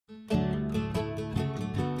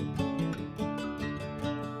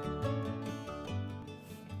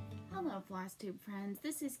Flosstube friends.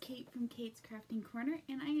 This is Kate from Kate's Crafting Corner,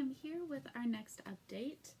 and I am here with our next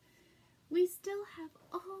update. We still have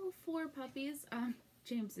all 4 puppies.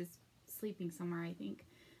 James is sleeping somewhere, I think.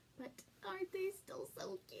 But aren't they still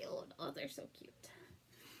so cute? Oh, they're so cute.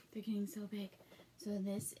 They're getting so big. So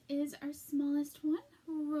this is our smallest one,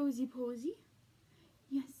 Rosie Posy.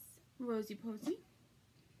 Yes, Rosie Posy.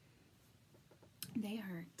 They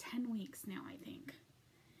are 10 weeks now, I think.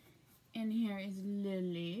 And here is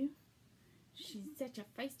Lily. She's such a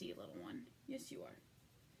feisty little one. Yes, you are.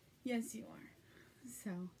 Yes, you are.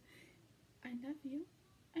 So, I love you.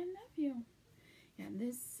 I love you. Yeah,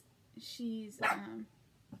 she's one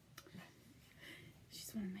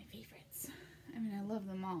of my favorites. I mean, I love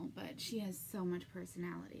them all, but she has so much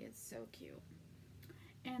personality. It's so cute.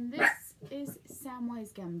 And this is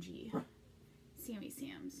Samwise Gamgee. Sammy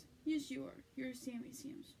Sams. Yes, you are. You're Sammy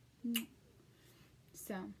Sams.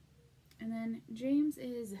 So, and then James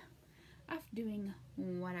is off doing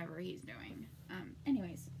whatever he's doing.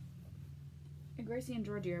 Anyways, Gracie and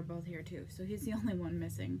Georgie are both here too, so he's the only one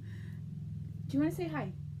missing. Do you want to say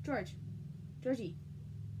hi? George? Georgie?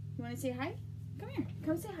 You want to say hi? Come here.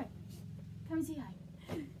 Come say hi. Come say hi.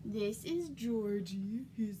 This is Georgie.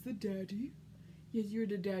 He's the daddy. Yes, you're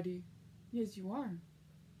the daddy. Yes, you are.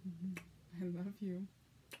 I love you.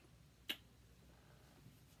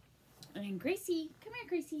 And Gracie. Come here,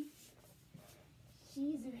 Gracie.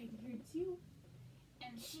 She's right here too.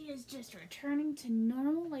 And she is just returning to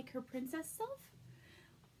normal like her princess self.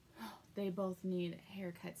 They both need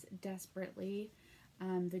haircuts desperately.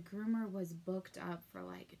 The groomer was booked up for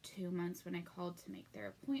like 2 months when I called to make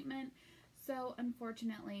their appointment. So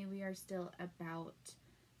unfortunately we are still about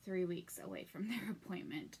 3 weeks away from their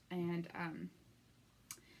appointment. And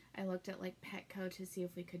I looked at like Petco to see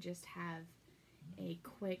if we could just have a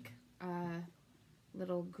quick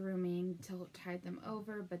little grooming to tide them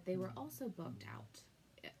over, but they were also booked out,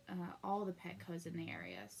 all the Petcos in the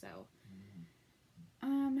area, so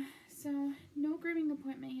no grooming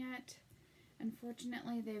appointment yet.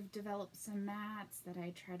 Unfortunately, they've developed some mats that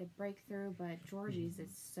I try to break through, but Georgie's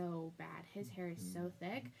is so bad. His hair is so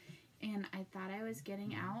thick, and I thought I was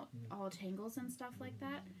getting out all tangles and stuff like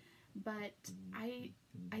that, but I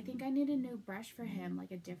think I need a new brush for him,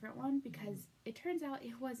 like a different one, because it turns out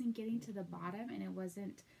it wasn't getting to the bottom and it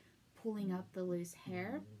wasn't pulling up the loose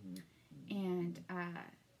hair. And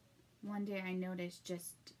one day I noticed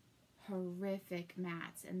just horrific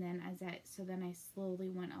mats, and then then I slowly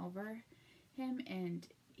went over him and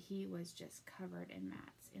he was just covered in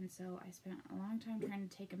mats. And so I spent a long time trying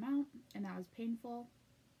to take him out, and that was painful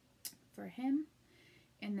for him.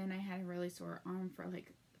 And then I had a really sore arm for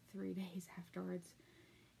like 3 days afterwards.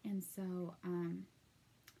 And so,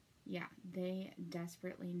 yeah, they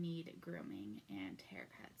desperately need grooming and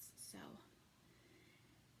haircuts. So,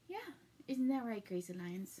 yeah. Isn't that right, Gracie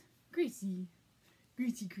Lions? Gracie.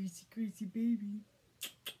 Gracie, Gracie, Gracie, baby.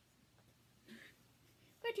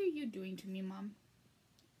 What are you doing to me, Mom?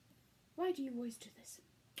 Why do you always do this?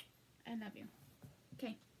 I love you.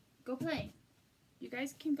 Okay, go play. You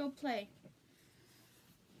guys can go play.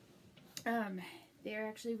 They're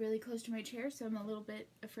actually really close to my chair, so I'm a little bit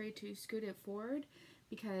afraid to scoot it forward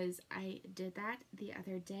because I did that the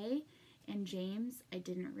other day, and James, I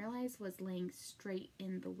didn't realize, was laying straight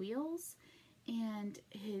in the wheels, and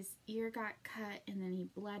his ear got cut, and then he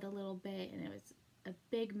bled a little bit, and it was a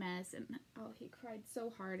big mess, and oh, he cried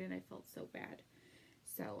so hard, and I felt so bad.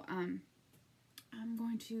 So, I'm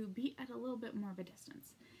going to be at a little bit more of a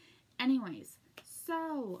distance. Anyways,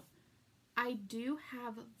 so I do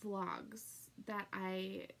have vlogs that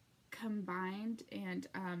I combined and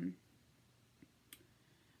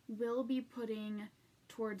will be putting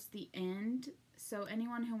towards the end. So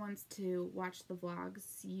anyone who wants to watch the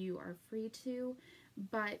vlogs, you are free to.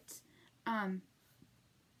 But I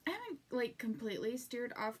haven't like completely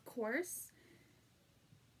steered off course.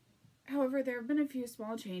 However, there have been a few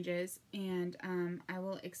small changes, and I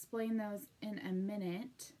will explain those in a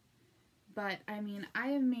minute. But I mean, I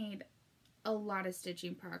have made a lot of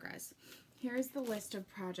stitching progress. Here's the list of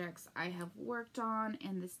projects I have worked on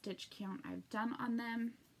and the stitch count I've done on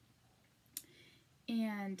them.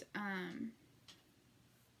 And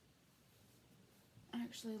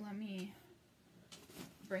actually, let me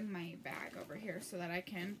bring my bag over here so that I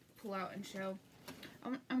can pull out and show.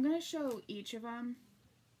 I'm going to show each of them,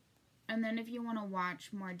 and then if you want to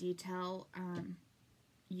watch more detail,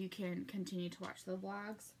 you can continue to watch the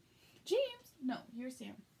vlogs. James! No, you're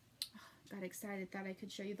Sam. Got excited, thought I could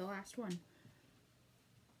show you the last one.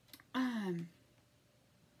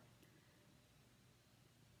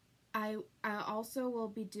 I also will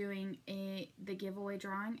be doing the giveaway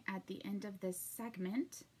drawing at the end of this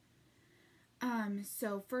segment.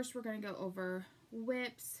 So first we're going to go over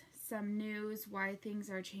whips, some news, why things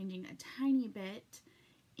are changing a tiny bit,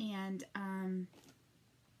 and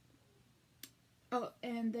oh,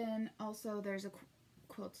 and then also there's a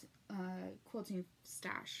quilting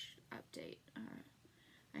stash update.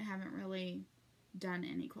 I haven't really done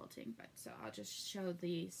any quilting, but so I'll just show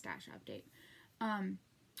the stash update.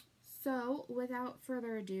 So without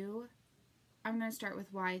further ado, I'm going to start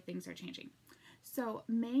with why things are changing. So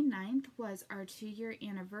May 9th was our 2-year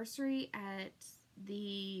anniversary at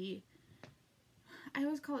the, I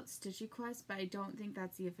always call it Stitchy Quest, but I don't think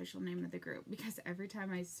that's the official name of the group because every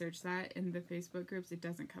time I search that in the Facebook groups, it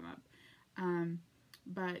doesn't come up.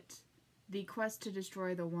 But the Quest to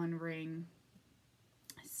Destroy the One Ring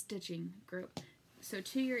stitching group. So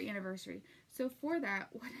 2-year anniversary. So for that,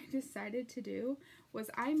 what I decided to do was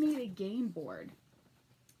I made a game board.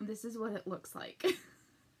 This is what it looks like.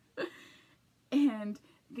 And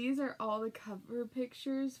these are all the cover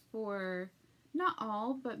pictures for, not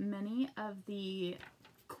all, but many of the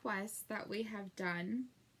quests that we have done.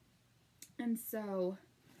 And so,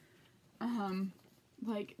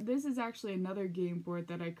 like, this is actually another game board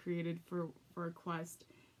that I created for a quest.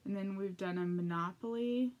 And then we've done a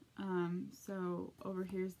Monopoly. So over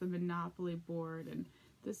here's the Monopoly board, and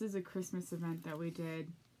this is a Christmas event that we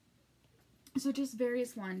did. So just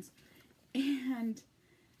various ones. And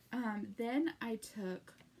then I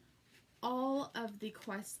took all of the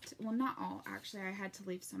quest, well, not all, actually, I had to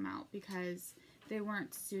leave some out because they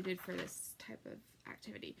weren't suited for this type of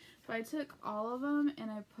activity. But I took all of them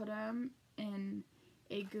and I put them in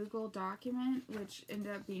a Google document, which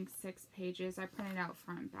ended up being 6 pages. I printed out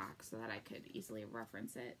front and back so that I could easily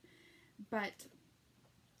reference it. But,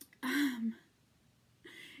 and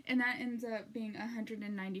that ends up being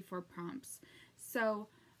 194 prompts. So,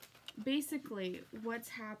 basically, what's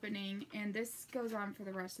happening, and this goes on for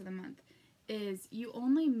the rest of the month, is you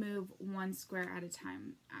only move 1 square at a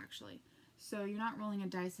time, actually. So, you're not rolling a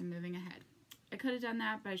dice and moving ahead. I could have done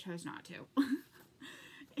that, but I chose not to.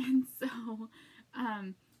 And so,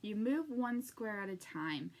 you move 1 square at a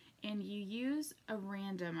time, and you use a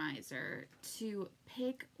randomizer to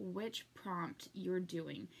pick which prompt you're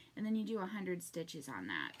doing, and then you do 100 stitches on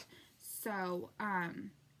that. So,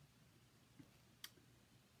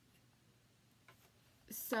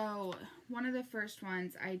 so one of the first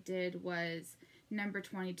ones I did was number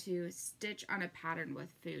 22, stitch on a pattern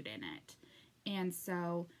with food in it. And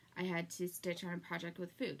so I had to stitch on a project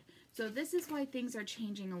with food. So this is why things are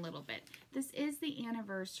changing a little bit. This is the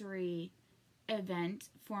anniversary event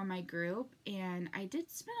for my group, and I did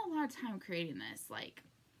spend a lot of time creating this, like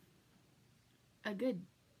a good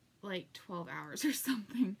 12 hours or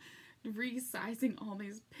something, resizing all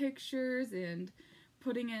these pictures and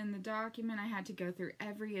putting it in the document. I had to go through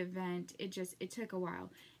every event. It took a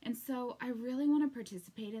while. And so I really want to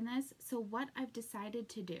participate in this. So what I've decided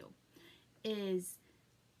to do is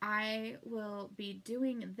I will be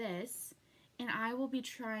doing this, and I will be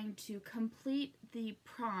trying to complete the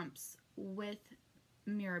prompts with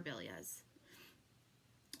Mirabilias.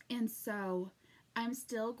 And so I'm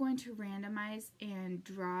still going to randomize and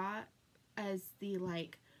draw as the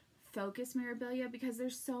focus Mirabilia, because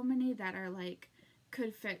there's so many that are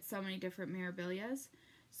could fit so many different Mirabilias.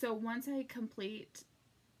 So once I complete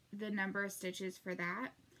the number of stitches for that,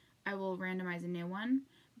 I will randomize a new one.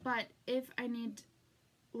 But if I need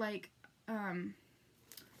well,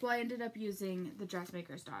 I ended up using the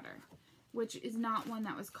Dressmaker's Daughter, which is not one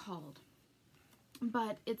that was called,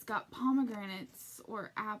 but it's got pomegranates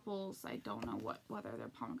or apples. I don't know whether they're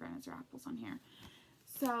pomegranates or apples on here.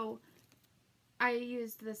 So I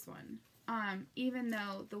used this one, even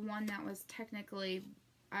though the one that was technically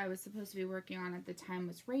I was supposed to be working on at the time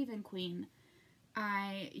was Raven Queen.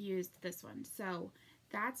 I used this one. So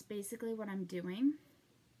that's basically what I'm doing.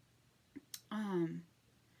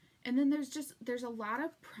 And then there's a lot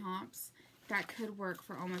of prompts that could work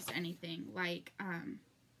for almost anything, like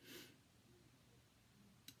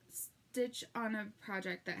stitch on a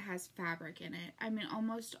project that has fabric in it. I mean,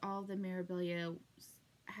 almost all the Mirabilia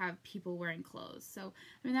have people wearing clothes, so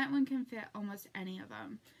I mean that one can fit almost any of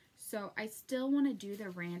them. So I still want to do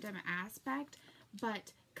the random aspect,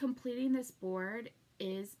 but completing this board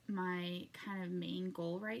is my kind of main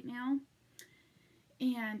goal right now.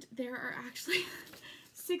 And there are actually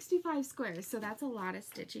 65 squares, so that's a lot of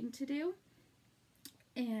stitching to do.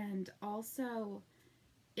 And also,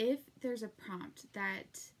 if there's a prompt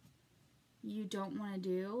that you don't want to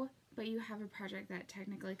do, but you have a project that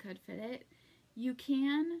technically could fit it, you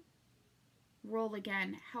can roll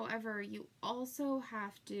again. However, you also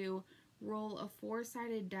have to roll a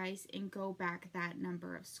 4-sided dice and go back that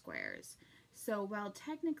number of squares. So while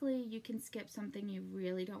technically you can skip something you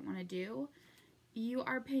really don't want to do, you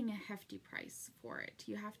are paying a hefty price for it.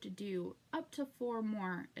 You have to do up to 4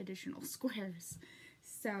 more additional squares.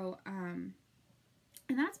 So, and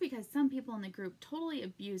that's because some people in the group totally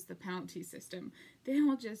abuse the penalty system. They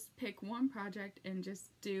will just pick one project and just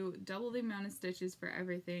do double the amount of stitches for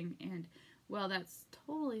everything. And, well, that's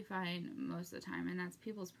totally fine most of the time. And that's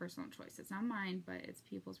people's personal choice. It's not mine, but it's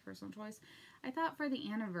people's personal choice. I thought for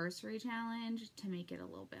the anniversary challenge to make it a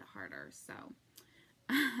little bit harder. So,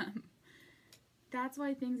 that's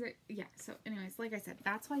why things are, yeah, so anyways, like I said,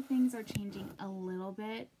 that's why things are changing a little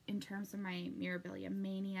bit in terms of my Mirabilia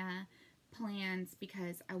Maynia plans,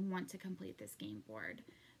 because I want to complete this game board.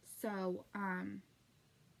 So, and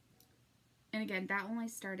again, that only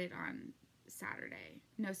started on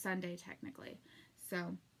Sunday technically.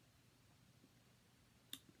 So,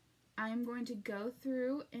 I'm going to go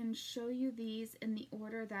through and show you these in the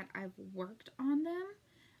order that I've worked on them.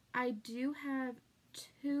 I do have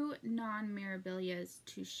 2 non-Mirabilias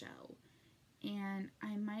to show, and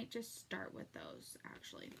I might just start with those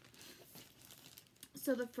actually.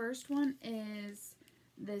 So the first one is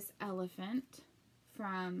this elephant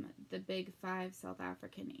from the Big 5 South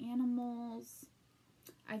African Animals.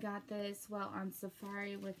 I got this while on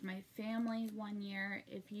safari with my family one year.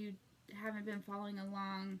 If you haven't been following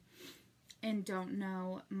along and don't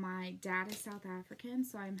know, my dad is South African,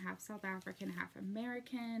 so I'm half South African, half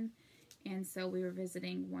American. And so we were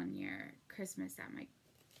visiting one year Christmas at my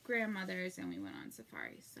grandmother's, and we went on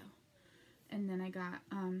safari. So, and then I got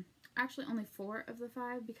actually only 4 of the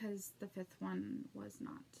 5 because the 5th one was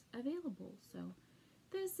not available. So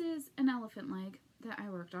this is an elephant leg that I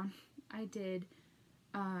worked on. I did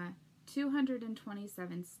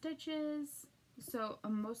 227 stitches. So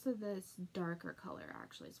most of this darker color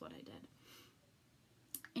actually is what I did.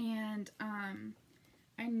 And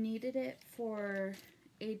I needed it for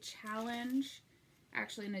a challenge,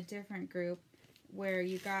 actually in a different group, where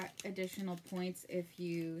you got additional points if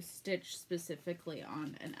you stitch specifically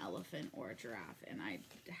on an elephant or a giraffe. And I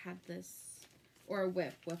had this, or a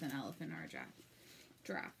whip with an elephant or a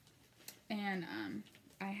giraffe. And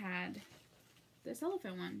I had this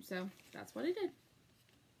elephant one, so that's what I did.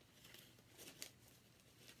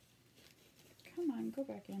 Come on, go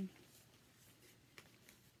back in.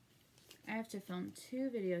 I have to film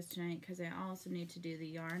 2 videos tonight because I also need to do the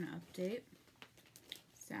yarn update.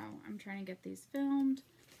 So I'm trying to get these filmed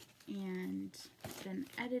and then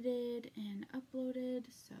edited and uploaded.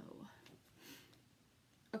 So,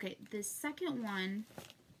 okay, the second one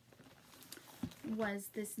was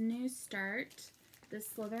this new start, the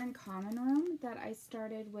Slytherin Common Room that I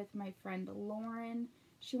started with my friend Lauren.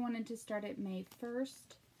 She wanted to start it May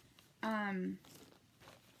 1st.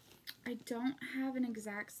 I don't have an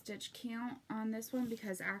exact stitch count on this one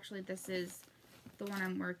because actually this is the one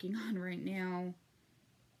I'm working on right now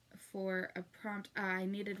for a prompt. I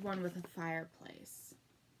needed one with a fireplace.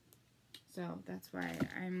 So that's why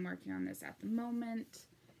I'm working on this at the moment.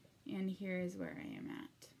 And here is where I am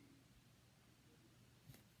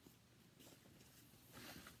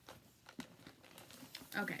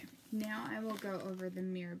at. Okay, now I will go over the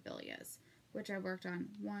Mirabilias, which I worked on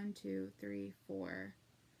 1, 2, 3, 4,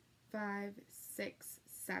 5, 6,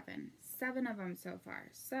 7. 7 of them so far.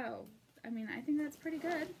 So, I mean, I think that's pretty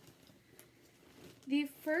good. The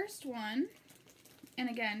first one, and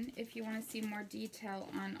again, if you want to see more detail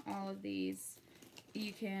on all of these,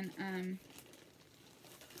 you can,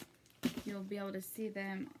 you'll be able to see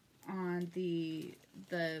them on the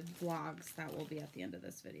vlogs that will be at the end of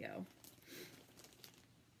this video.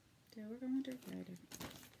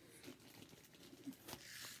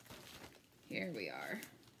 Here we are.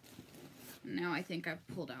 Now I think I've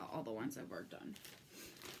pulled out all the ones I've worked on.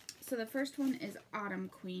 So the first one is Autumn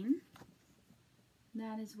Queen.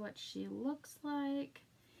 That is what she looks like.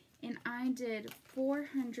 And I did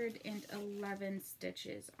 411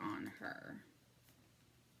 stitches on her.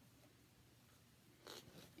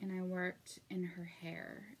 And I worked in her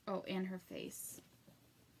hair. Oh, and her face.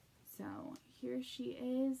 So here she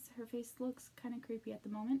is. Her face looks kind of creepy at the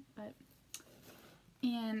moment, but...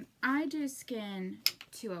 And I do skin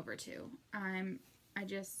 2/2. I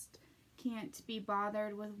just can't be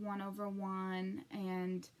bothered with 1/1,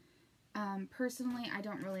 and personally I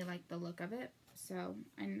don't really like the look of it. So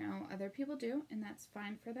I know other people do, and that's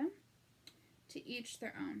fine for them. To each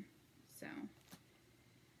their own. So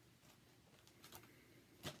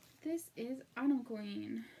this is Autumn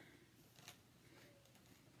Queen.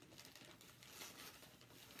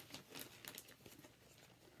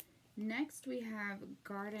 Next we have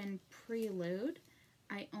Garden Prelude.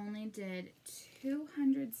 I only did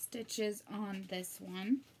 200 stitches on this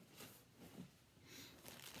one.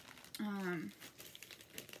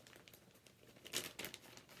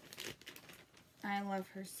 I love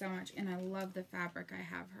her so much, and I love the fabric I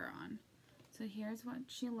have her on. So here's what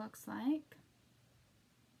she looks like.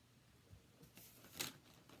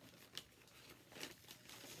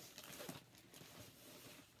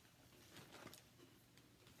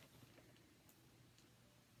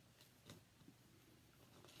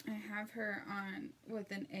 I have her on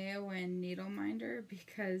with an AON needle minder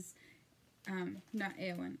because, not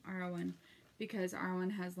AON, Arwen, because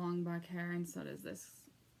Arwen has long black hair and so does this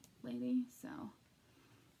lady, so.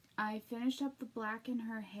 I finished up the black in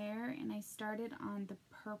her hair and I started on the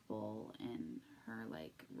purple in her,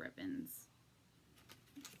 like, ribbons.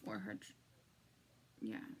 Or her,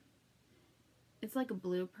 yeah. It's like a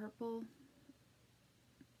blue purple.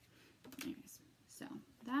 Anyways, so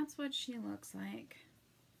that's what she looks like.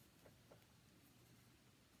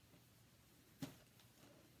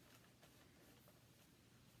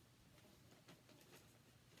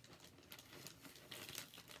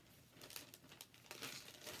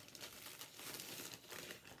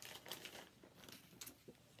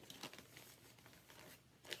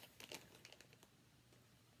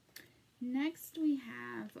 Next we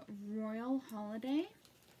have Royal Holiday.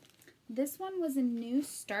 This one was a new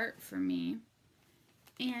start for me,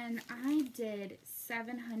 and I did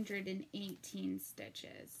 718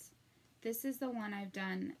 stitches. This is the one I've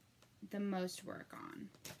done the most work on.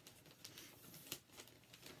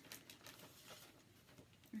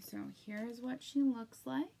 So here's what she looks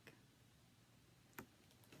like.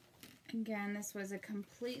 Again, this was a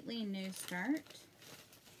completely new start.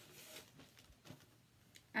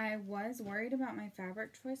 I was worried about my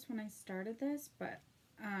fabric choice when I started this, but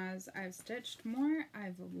as I've stitched more,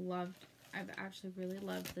 I've actually really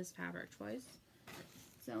loved this fabric choice.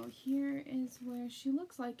 So here is where she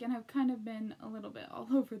looks like, and I've kind of been a little bit all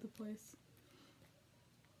over the place.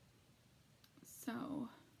 So,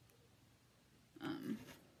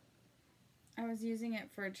 I was using it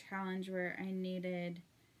for a challenge where I needed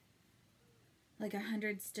like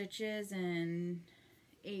 100 stitches and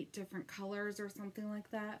 8 different colors or something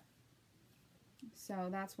like that. So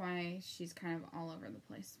that's why she's kind of all over the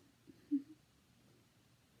place.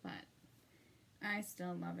 But I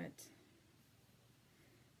still love it.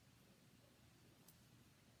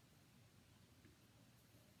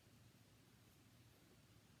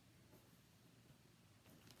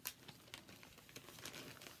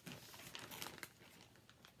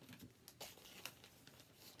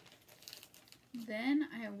 Then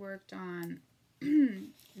I worked on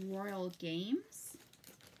Royal Games.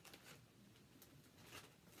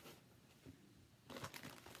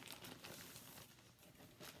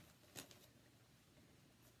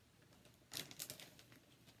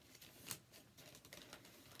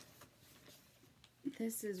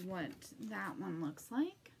 This is what that one looks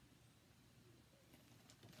like.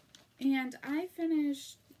 And I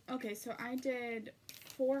finished, okay, so I did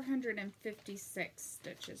 456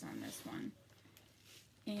 stitches on this one.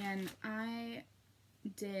 And I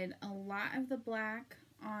did a lot of the black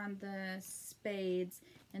on the spades,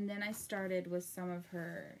 and then I started with some of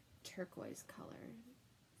her turquoise color.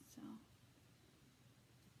 So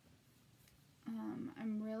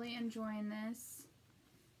I'm really enjoying this.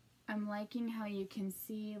 I'm liking how you can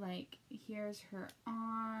see, like, here's her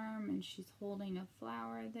arm and she's holding a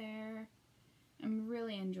flower there. I'm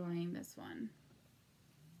really enjoying this one.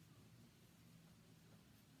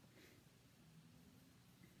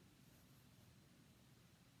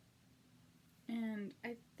 And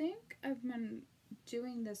I think I've been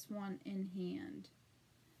doing this one in hand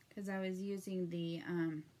because I was using the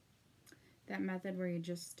that method where you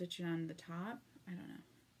just stitch it on the top. I don't know.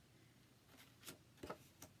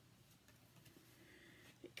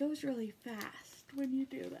 It goes really fast when you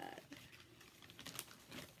do that.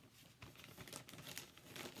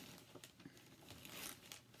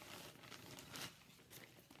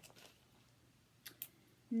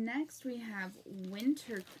 Next we have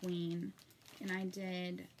Winter Queen, and I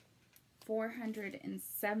did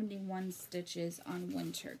 471 stitches on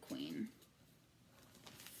Winter Queen.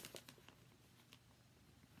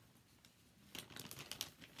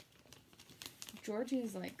 Georgie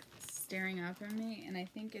is like staring up at me, and I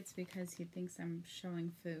think it's because he thinks I'm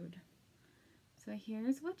showing food. So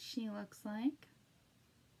here's what she looks like.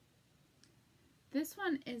 This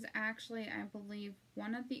one is actually, I believe,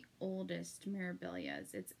 one of the oldest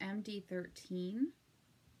Mirabilias. It's MD13.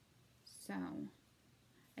 So,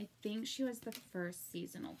 I think she was the first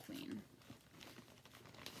seasonal queen.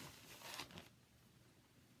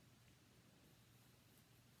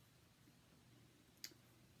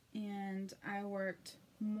 And I worked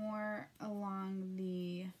more along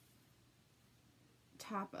the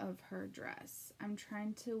top of her dress. I'm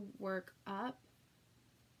trying to work up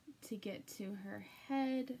to get to her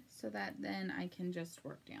head so that then I can just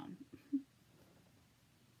work down.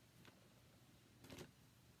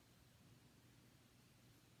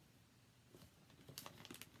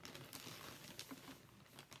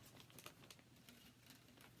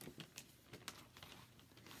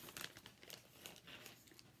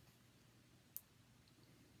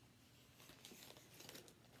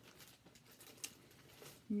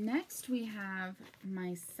 Next we have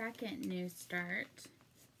my second new start.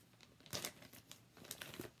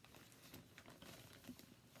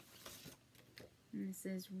 And this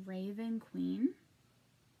is Raven Queen.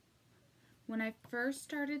 When I first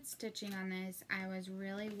started stitching on this, I was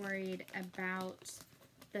really worried about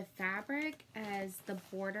the fabric as the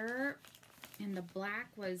border and the black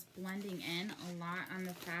was blending in a lot on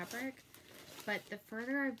the fabric. But the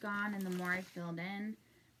further I've gone and the more I filled in,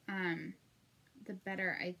 the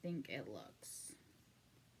better I think it looks.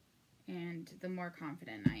 And the more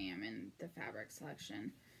confident I am in the fabric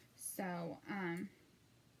selection. So,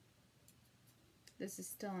 this is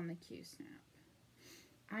still on the Q-snap.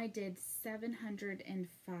 I did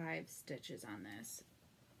 705 stitches on this.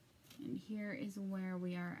 And here is where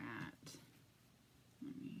we are at.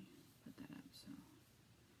 Let me put that up so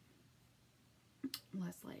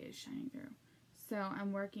less light is shining through. So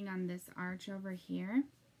I'm working on this arch over here.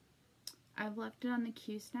 I've left it on the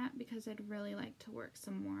Q-snap because I'd really like to work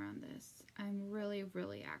some more on this. I'm really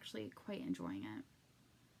actually quite enjoying it.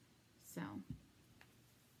 So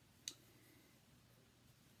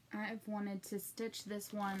I've wanted to stitch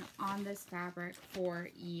this one on this fabric for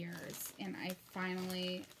years, and I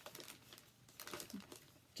finally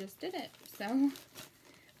just did it. So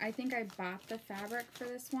I think I bought the fabric for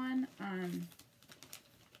this one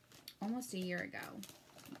almost a year ago.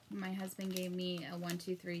 My husband gave me a 1,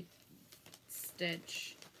 2, 3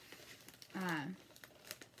 stitch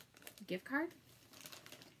gift card,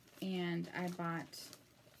 and I bought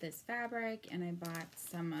this fabric, and I bought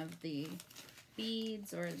some of the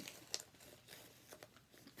beads, or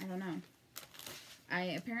I don't know. I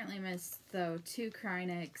apparently missed though 2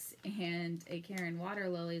 Krynics and a Karen Water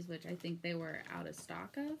Lilies, which I think they were out of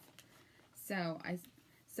stock of. So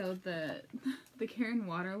the Karen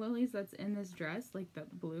Water Lilies that's in this dress, like the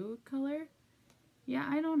blue color, yeah,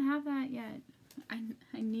 I don't have that yet.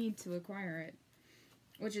 I need to acquire it,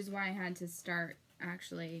 which is why I had to start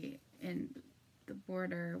actually in the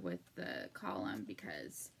border with the column,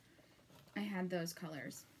 because I had those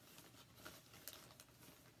colors.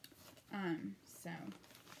 So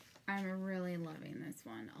I'm really loving this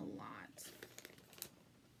one a lot.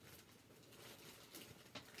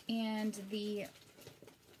 And the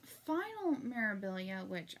final Mirabilia,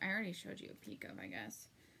 which I already showed you a peek of, I guess,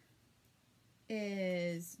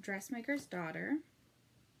 is Dressmaker's Daughter.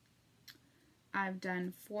 I've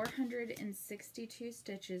done 462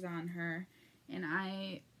 stitches on her, and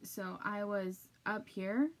I was up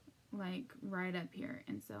here, like right up here,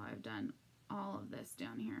 and so I've done all of this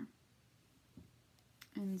down here.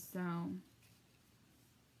 And so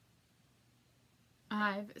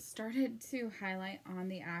I've started to highlight on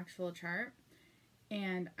the actual chart,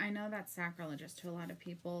 and I know that's sacrilegious to a lot of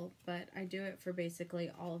people, but I do it for basically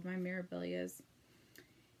all of my Mirabilias.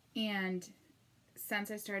 And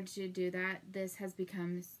since I started to do that, this has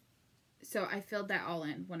become, so I filled that all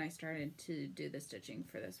in when I started to do the stitching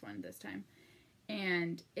for this one this time.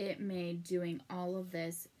 And it made doing all of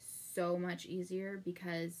this so much easier,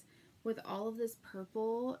 because with all of this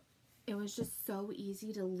purple, it was just so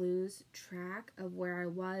easy to lose track of where I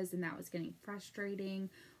was, and that was getting frustrating,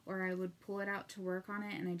 or I would pull it out to work on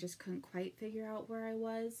it and I just couldn't quite figure out where I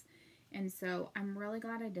was. And so I'm really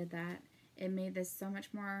glad I did that. It made this so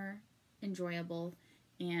much more enjoyable,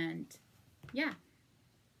 and yeah.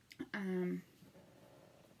 I'm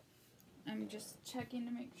just checking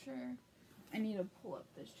to make sure. I need to pull up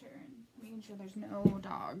this chair and making sure there's no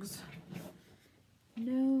dogs.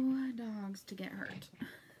 No dogs to get hurt.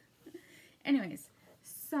 Anyways,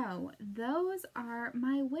 so those are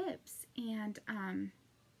my whips, and I'm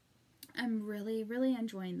really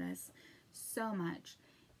enjoying this so much,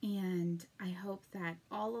 and I hope that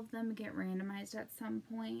all of them get randomized at some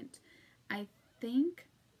point. I think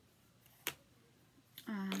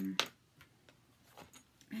hang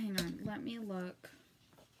on, let me look.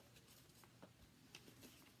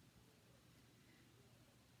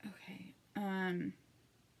 Okay,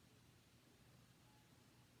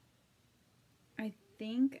 I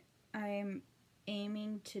think I'm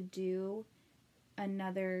aiming to do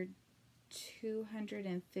another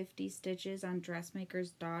 250 stitches on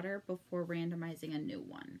Dressmaker's Daughter before randomizing a new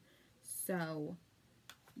one. So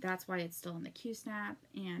that's why it's still in the Q-snap,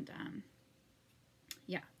 and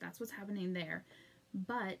yeah, that's what's happening there.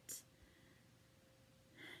 But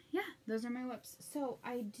yeah, those are my whips. So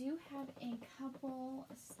I do have a couple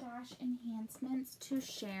stash enhancements to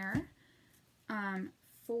share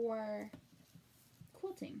for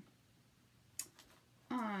quilting.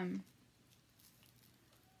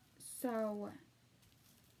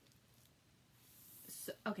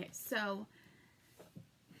 Okay, so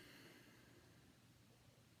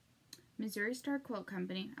Missouri Star Quilt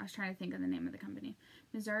Company, I was trying to think of the name of the company.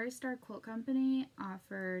 Missouri Star Quilt Company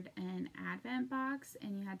offered an advent box,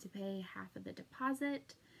 and you had to pay half of the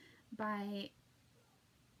deposit by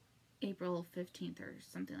April 15th or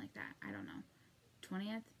something like that. I don't know.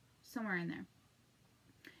 20th? Somewhere in there.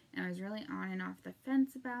 And I was really on and off the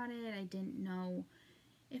fence about it. I didn't know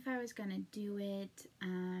if I was going to do it.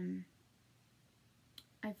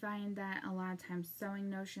 I find that a lot of times sewing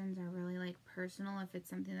notions are really like personal if it's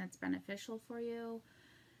something that's beneficial for you.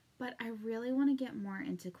 But I really want to get more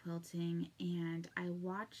into quilting, and I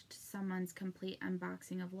watched someone's complete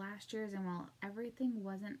unboxing of last year's, and while everything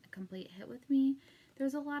wasn't a complete hit with me,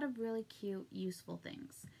 there's a lot of really cute, useful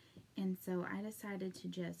things. And so I decided to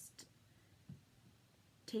just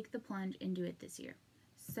take the plunge and do it this year.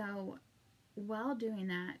 So while doing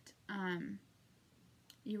that,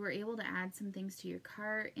 you were able to add some things to your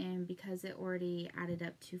cart, and because it already added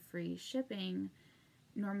up to free shipping,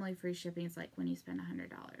 normally free shipping is like when you spend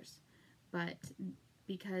 $100, but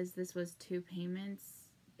because this was 2 payments,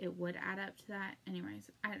 it would add up to that.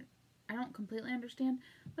 Anyways, I don't completely understand,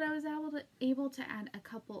 but I was able to add a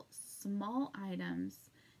couple small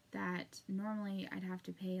items that normally I'd have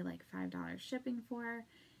to pay like $5 shipping for,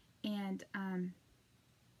 and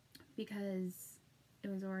because it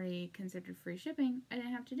was already considered free shipping, I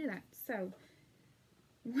didn't have to do that. So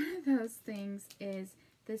one of those things is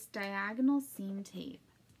this diagonal seam tape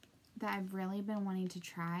that I've really been wanting to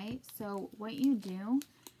try. So what you do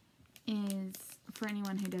is, for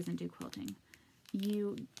anyone who doesn't do quilting,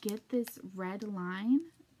 you get this red line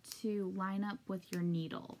to line up with your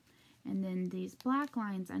needle, and then these black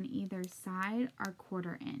lines on either side are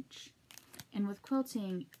 1/4 inch. And with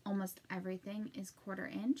quilting, almost everything is 1/4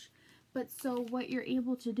 inch. But so what you're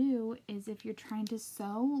able to do is, if you're trying to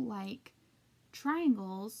sew like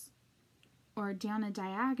triangles or down a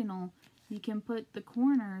diagonal, you can put the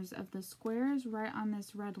corners of the squares right on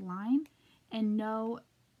this red line and know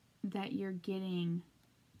that you're getting,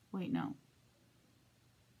 wait, no.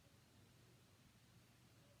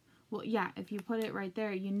 Well, yeah, if you put it right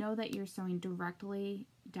there, you know that you're sewing directly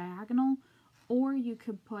diagonal, or you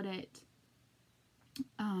could put it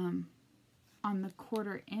on the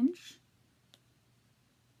 1/4 inch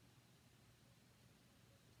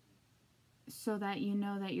so that you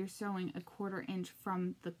know that you're sewing a 1/4 inch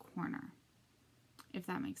from the corner, if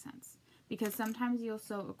that makes sense. Because sometimes you'll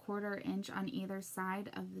sew a 1/4 inch on either side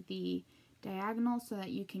of the diagonal so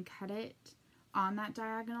that you can cut it on that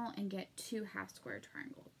diagonal and get 2 half square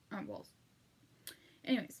triangle balls.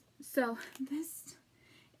 Anyways, so this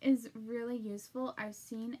is really useful. I've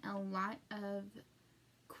seen a lot of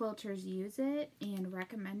quilters use it and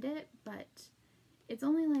recommend it, but it's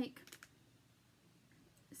only like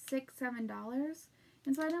 $6-7,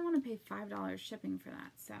 and so I didn't want to pay $5 shipping for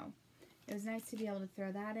that. So it was nice to be able to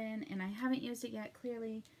throw that in, and I haven't used it yet,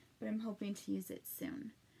 clearly, but I'm hoping to use it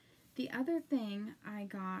soon. The other thing I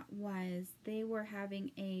got was they were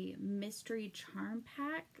having a mystery charm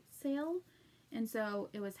pack sale, and so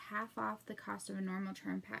it was half off the cost of a normal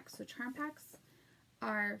charm pack. So charm packs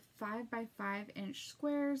are 5 by 5 inch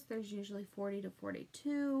squares. There's usually 40 to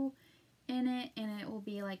 42 in it, and it will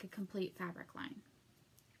be like a complete fabric line.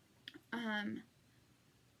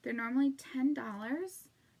 They're normally $10,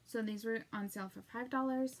 so these were on sale for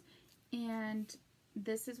 $5, and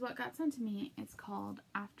this is what got sent to me. It's called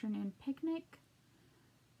Afternoon Picnic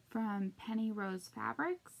from Penny Rose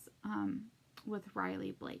Fabrics with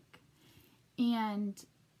Riley Blake. And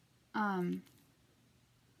I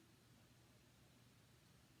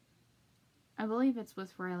believe it's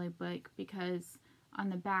with Riley Blake because on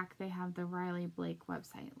the back they have the Riley Blake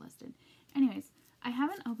website listed. Anyways, I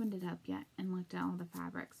haven't opened it up yet and looked at all the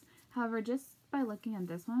fabrics. However, just by looking at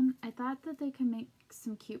this one, I thought that they could make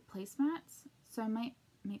some cute placemats, so I might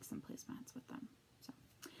make some placemats with them. So,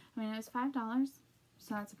 I mean, it was $5,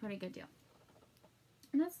 so that's a pretty good deal.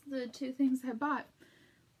 And that's the 2 things I bought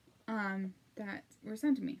that were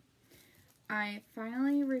sent to me. I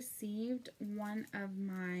finally received one of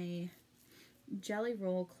my jelly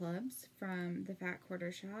roll clubs from the Fat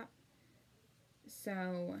Quarter Shop.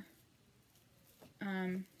 So,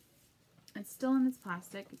 it's still in its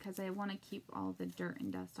plastic because I want to keep all the dirt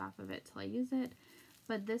and dust off of it till I use it.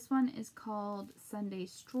 but this one is called Sunday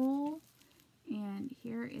Stroll, and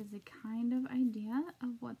here is a kind of idea of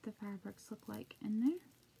what the fabrics look like in there.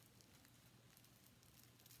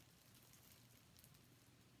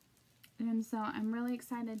 And so I'm really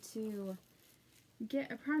excited to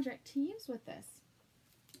get a project to use with this.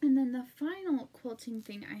 And then the final quilting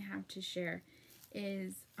thing I have to share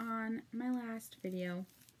is on my last video,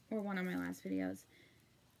 or one of my last videos.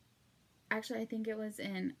 Actually, I think it was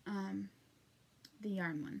in the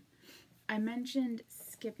yarn one. I mentioned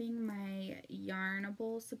skipping my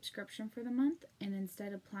Yarnable subscription for the month and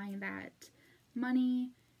instead applying that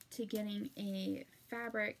money to getting a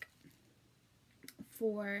fabric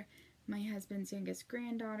for my husband's youngest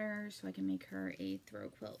granddaughter so I can make her a throw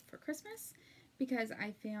quilt for Christmas, because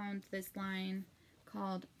I found this line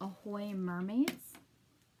called Ahoy Mermaids.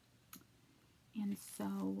 And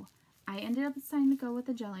so I ended up deciding to go with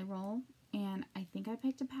a jelly roll, and I think I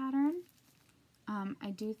picked a pattern.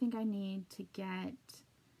 I do think I need to get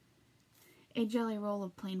a jelly roll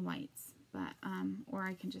of plain whites, but or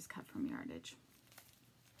I can just cut from yardage.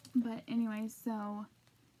 But anyway, so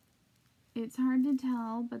it's hard to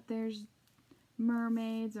tell, but there's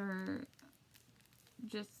mermaids or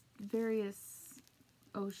just various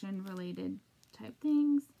ocean related type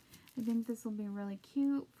things. I think this will be really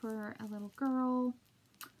cute for a little girl,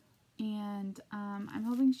 and I'm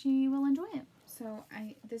hoping she will enjoy it. So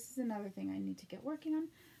this is another thing I need to get working on.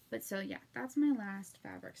 But so yeah, that's my last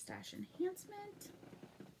fabric stash enhancement.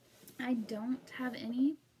 I don't have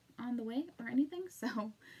any on the way or anything,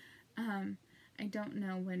 so I don't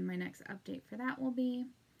know when my next update for that will be.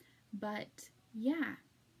 But yeah,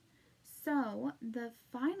 so the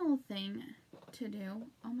final thing to do,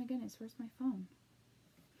 oh my goodness, where's my phone?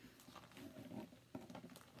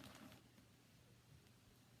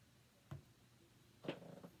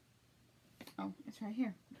 Oh, it's right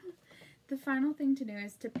here. The final thing to do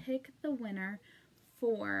is to pick the winner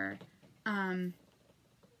for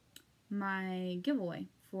my giveaway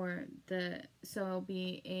for so it'll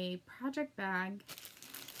be a project bag,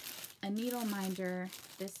 a needle minder,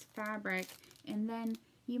 this fabric, and then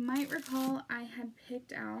you might recall I had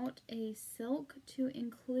picked out a silk to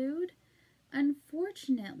include.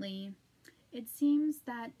 Unfortunately, it seems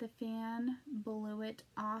that the fan blew it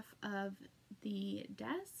off of the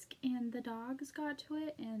desk and the dogs got to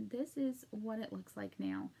it, and this is what it looks like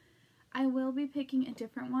now. I will be picking a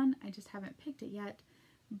different one. I just haven't picked it yet,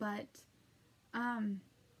 but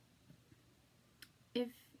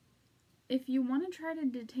if you want to try to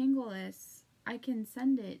detangle this, I can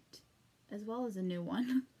send it as well as a new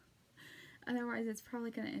one. Otherwise, it's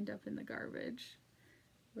probably going to end up in the garbage,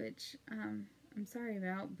 which I'm sorry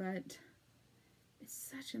about, but it's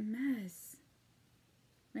such a mess.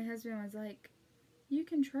 My husband was like, you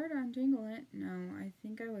can try to untangle it. No, I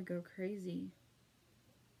think I would go crazy.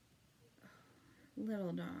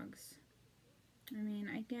 Little dogs. I mean,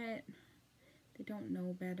 I get they don't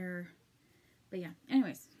know better. But yeah,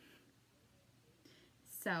 anyways.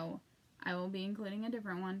 So, I will be including a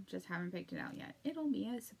different one. Just haven't picked it out yet. It'll be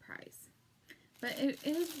a surprise. But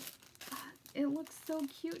it looks so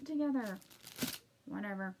cute together.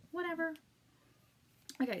 Whatever.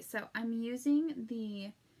 Okay, so I'm using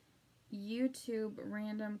the YouTube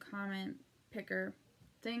random comment picker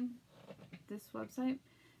thing, this website.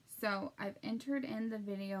 So I've entered in the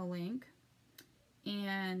video link,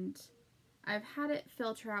 and I've had it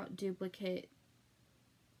filter out duplicate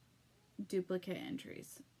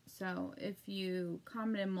entries. So if you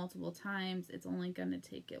commented multiple times, it's only going to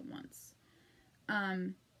take it once.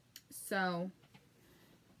 So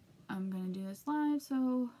I'm going to do this live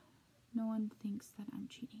so no one thinks that I'm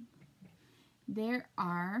cheating. There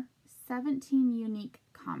are 17 unique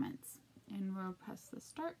comments, and we'll press the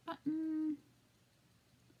start button.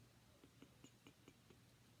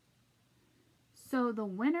 So the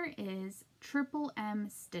winner is Triple M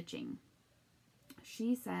Stitching.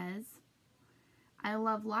 She says, I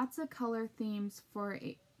love lots of color themes for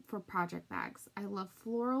project bags. I love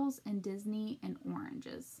florals and Disney and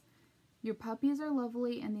oranges. Your puppies are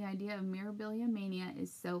lovely, and the idea of Mirabilia Maynia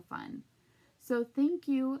is so fun. So thank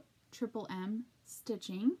you, Triple M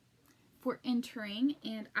Stitching, for entering,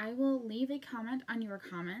 and I will leave a comment on your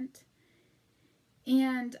comment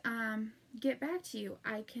and get back to you.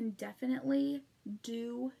 I can definitely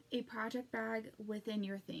do a project bag within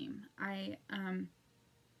your theme. I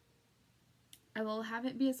will have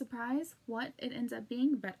it be a surprise what it ends up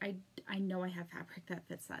being, but I know I have fabric that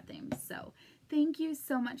fits that theme. So thank you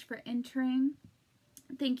so much for entering.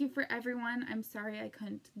 Thank you for everyone. I'm sorry I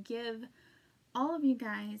couldn't give all of you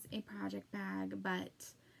guys a project bag,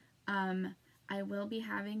 but I will be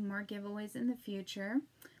having more giveaways in the future.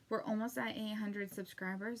 We're almost at 800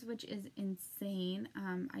 subscribers, which is insane.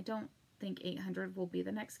 I don't think 800 will be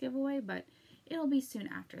the next giveaway, but it'll be soon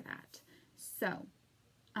after that. So,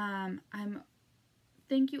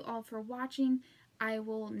 thank you all for watching. I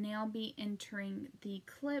will now be entering the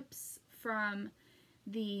clips from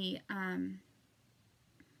the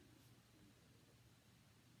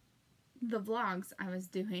vlogs I was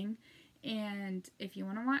doing, and if you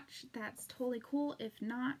want to watch, that's totally cool. If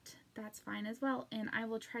not, that's fine as well, and I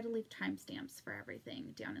will try to leave timestamps for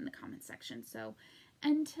everything down in the comment section. So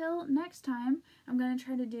until next time, I'm going to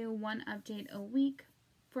try to do one update a week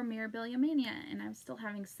for Mirabilia Maynia, and I'm still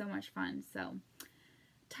having so much fun. So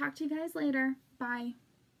talk to you guys later. Bye.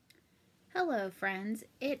 Hello friends,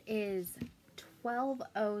 it is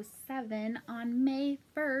 12:07 on May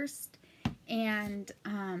 1st, and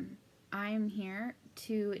I'm here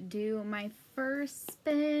to do my first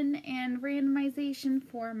spin and randomization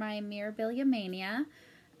for my Mirabilia Maynia.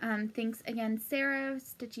 Thanks again, Sarah,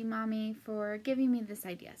 Stitchy Mommy, for giving me this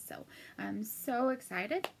idea. So I'm so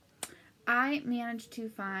excited. I managed to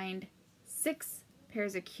find 6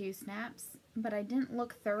 pairs of Q-snaps, but I didn't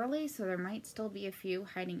look thoroughly, so there might still be a few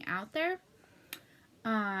hiding out there.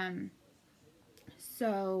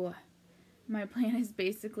 So my plan is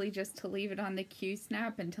basically just to leave it on the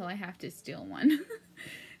Q-snap until I have to steal one.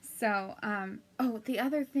 So, oh, the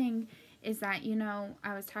other thing is that, you know,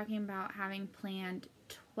 I was talking about having planned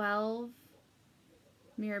 12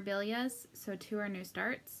 Mirabilias, so 2 are new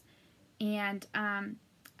starts, and,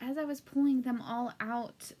 as I was pulling them all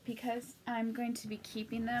out, because I'm going to be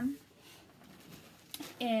keeping them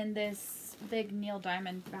in this big Neil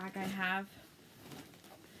Diamond bag I have.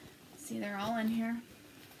 See, they're all in here.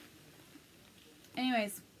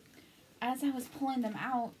 Anyways, as I was pulling them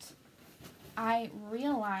out, I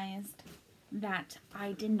realized that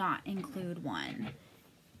I did not include one.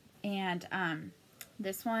 And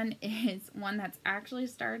this one is one that's actually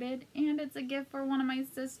started, and it's a gift for one of my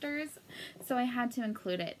sisters, so I had to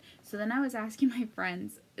include it. So then I was asking my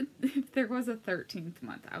friends if there was a 13th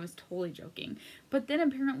month. I was totally joking. But then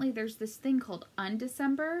apparently there's this thing called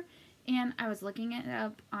Undecember, and I was looking it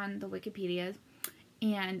up on the Wikipedia,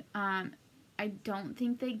 and I don't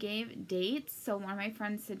think they gave dates, so one of my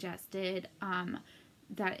friends suggested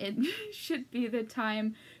that it should be the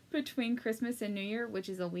time between Christmas and New Year, which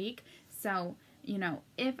is a week. So, you know,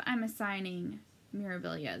 if I'm assigning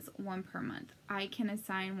Mirabilias one per month, I can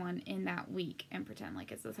assign one in that week and pretend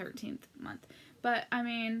like it's the 13th month. But, I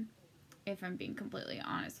mean, if I'm being completely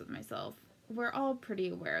honest with myself, we're all pretty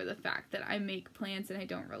aware of the fact that I make plans and I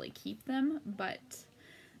don't really keep them, but,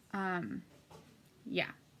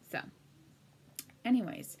 yeah, so.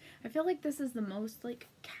 Anyways, I feel like this is the most, like,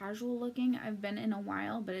 casual looking I've been in a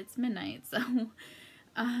while, but it's midnight, so,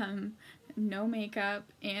 no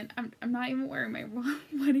makeup, and I'm not even wearing my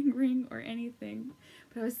wedding ring or anything,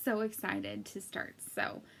 but I was so excited to start.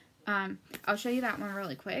 So, I'll show you that one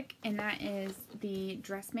really quick, and that is the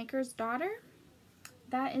Dressmaker's Daughter.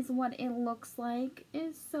 That is what it looks like.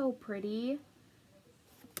 It's so pretty.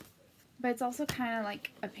 But it's also kind of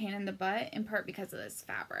like a pain in the butt, in part because of this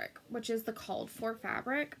fabric, which is the called for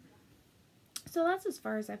fabric. So that's as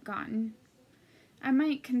far as I've gotten. I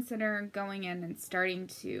might consider going in and starting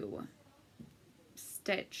to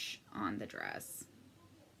stitch on the dress.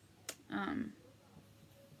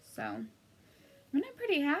 So, I mean, I'm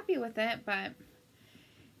pretty happy with it, but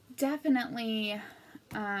definitely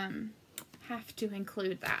have to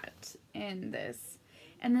include that in this.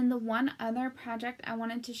 And then the one other project I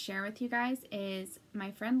wanted to share with you guys is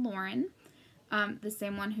my friend Lauren, the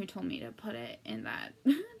same one who told me to put it in that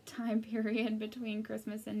time period between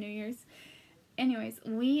Christmas and New Year's. Anyways,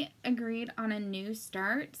 we agreed on a new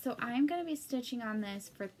start, so I'm going to be stitching on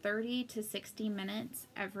this for 30 to 60 minutes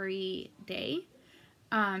every day.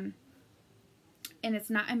 And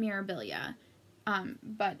it's not a Mirabilia,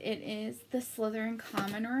 but it is the Slytherin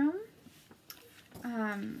Common Room.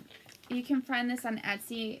 You can find this on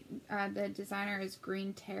Etsy. The designer is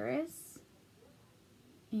Green Terrace.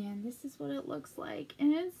 And this is what it looks like.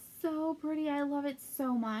 And it's so pretty. I love it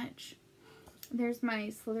so much. There's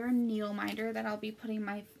my Slytherin needle minder that I'll be putting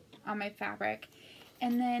on my fabric.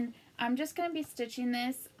 And then I'm just going to be stitching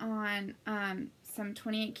this on some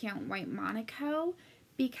 28 count white Monaco,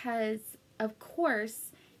 because of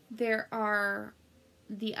course there are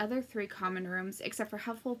the other 3 common rooms, except for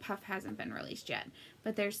Hufflepuff hasn't been released yet,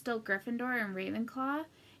 but there's still Gryffindor and Ravenclaw,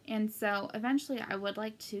 and so eventually I would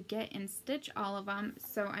like to get and stitch all of them,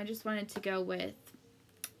 so I just wanted to go with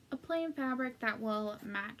a plain fabric that will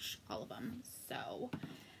match all of them. So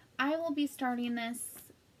I will be starting this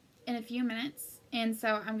in a few minutes, and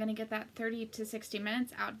so I'm going to get that 30 to 60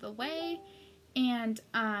 minutes out of the way, And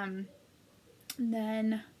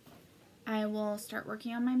then I will start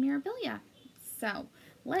working on my Mirabilia. So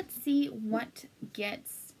let's see what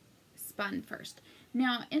gets spun first.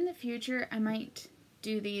 Now in the future I might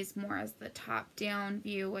do these more as the top down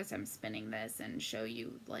view as I'm spinning this and show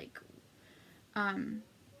you like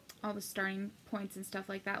all the starting points and stuff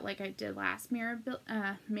like that, like I did last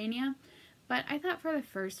Mirabilia Maynia. But I thought for the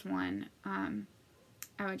first one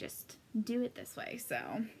I would just do it this way, so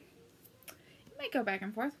it might go back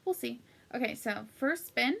and forth, we'll see. Okay, so first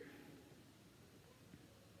spin,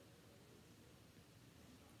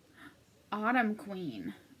 Autumn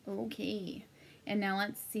Queen. Okay, and now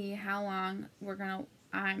let's see how long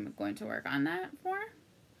I'm going to work on that for.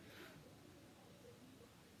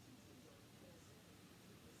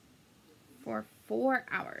 For 4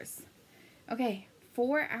 hours. Okay,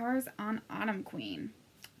 4 hours on Autumn Queen.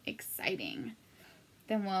 Exciting.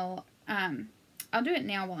 Then we'll, I'll do it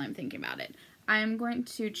now while I'm thinking about it. I'm going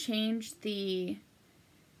to change the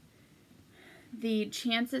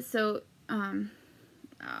chances, so, oh,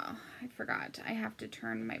 I forgot. I have to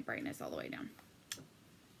turn my brightness all the way down.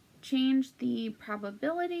 Change the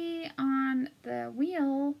probability on the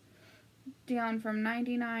wheel down from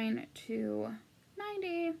 99 to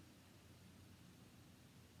 90.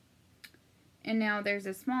 And now there's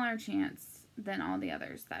a smaller chance than all the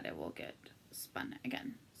others that it will get spun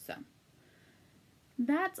again. So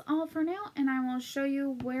that's all for now, and I will show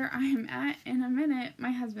you where I'm at in a minute.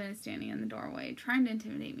 My husband is standing in the doorway trying to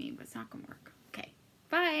intimidate me, but it's not going to work. Okay,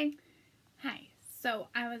 bye. Hi. So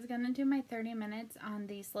I was going to do my 30 minutes on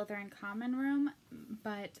the Slytherin Common Room,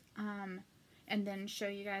 but, and then show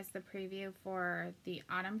you guys the preview for the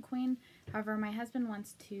Autumn Queen. However, my husband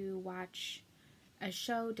wants to watch a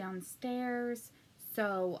show downstairs,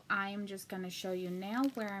 so I'm just going to show you now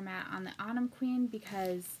where I'm at on the Autumn Queen,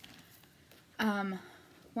 because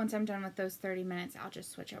once I'm done with those 30 minutes, I'll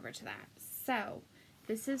just switch over to that. So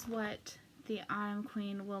this is what the Autumn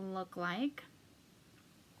Queen will look like.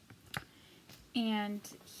 And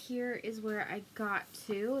here is where I got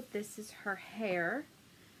to. This is her hair.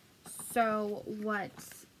 So what,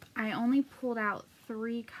 I only pulled out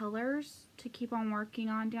 3 colors to keep on working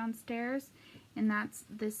on downstairs. And that's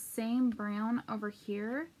the same brown over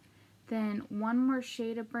here, then one more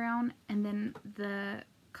shade of brown, and then the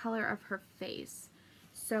color of her face.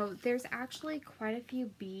 So there's actually quite a few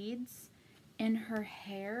beads in her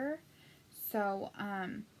hair. So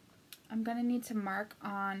I'm going to need to mark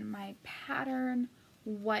on my pattern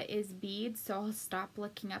what is beads, so I'll stop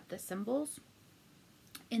looking up the symbols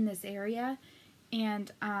in this area,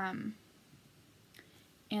 and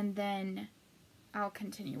then I'll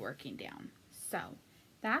continue working down. So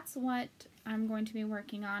that's what I'm going to be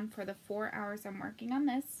working on for the 4 hours I'm working on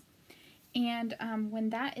this. And when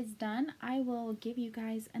that is done, I will give you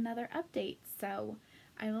guys another update. So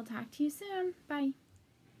I will talk to you soon. Bye.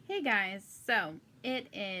 Hey guys, so it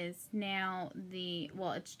is now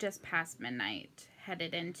well, it's just past midnight,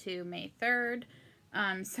 headed into May 3rd.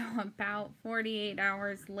 So about 48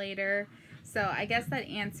 hours later. So I guess that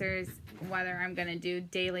answers whether I'm going to do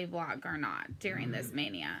daily vlog or not during this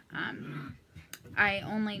mania. I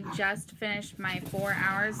only just finished my 4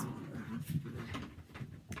 hours.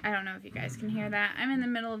 I don't know if you guys can hear that. I'm in the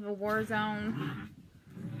middle of a war zone.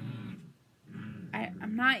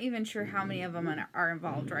 I'm not even sure how many of them are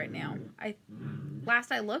involved right now.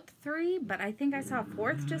 Last I looked, 3, but I think I saw a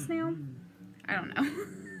 4th just now. I don't know.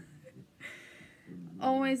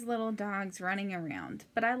 Always little dogs running around.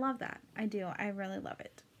 But I love that. I do. I really love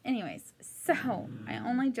it. Anyways, so I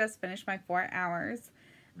only just finished my 4 hours.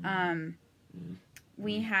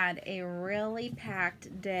 We had a really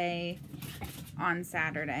packed day on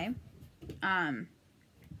Saturday.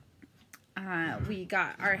 We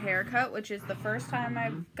got our haircut, which is the first time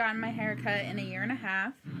I've gotten my haircut in a 1.5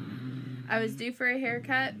 years. I was due for a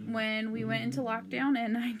haircut when we went into lockdown,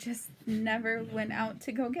 and I just never went out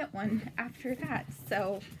to go get one after that.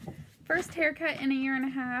 So, first haircut in a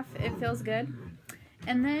 1.5 years. It feels good.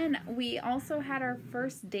 And then we also had our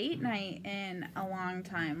first date night in a long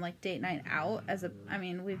time, like date night out. I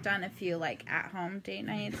mean, we've done a few like at-home date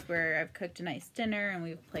nights where I've cooked a nice dinner and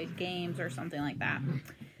we've played games or something like that.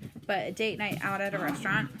 But a date night out at a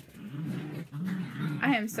restaurant.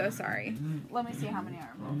 I am so sorry. Let me see how many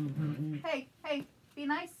are involved. Hey, be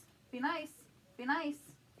nice, be nice, be nice.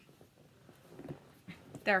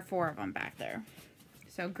 There are 4 of them back there.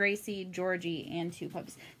 So Gracie, Georgie, and 2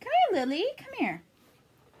 puppies. Come here, Lily. Come here.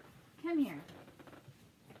 Come here.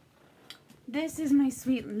 This is my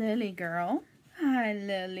sweet Lily girl. Hi,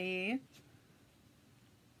 Lily.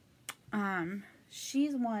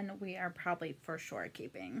 She's one we are probably for sure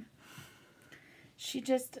keeping. She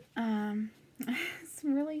just, It's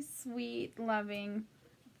really sweet, loving,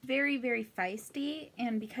 very, very feisty.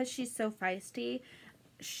 And because she's so feisty,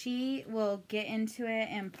 she will get into it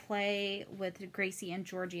and play with Gracie and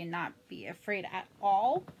Georgie and not be afraid at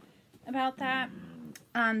all about that.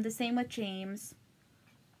 The same with James.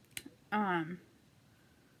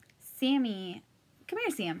 Sammy. Come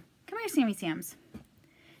here, Sam. Come here, Sammy Sams.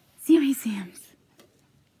 Sammy Sams.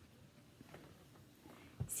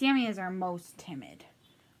 Sammy is our most timid.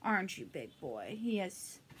 Aren't you, big boy?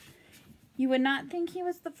 Yes. You would not think he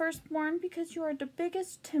was the firstborn because you are the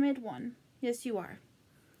biggest timid one. Yes, you are.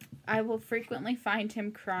 I will frequently find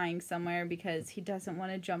him crying somewhere because he doesn't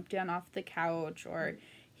want to jump down off the couch or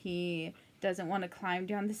he doesn't want to climb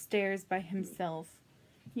down the stairs by himself.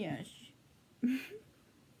 Yes.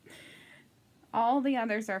 All the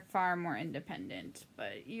others are far more independent,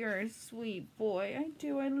 but you're a sweet boy. I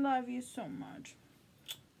do. I love you so much.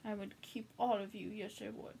 I would keep all of you. Yes, I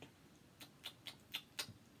would.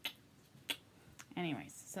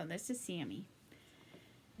 Anyways, so this is Sammy.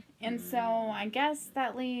 And so I guess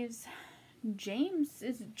that leaves James.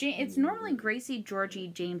 It's normally Gracie, Georgie,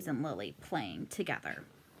 James, and Lily playing together.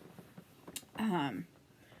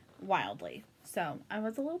 Wildly. So I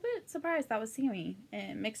was a little bit surprised that was Sammy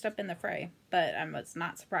and mixed up in the fray, but I was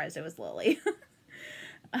not surprised it was Lily.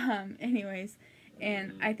 Anyways,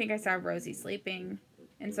 and I think I saw Rosie sleeping,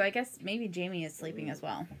 and so I guess maybe Jamie is sleeping as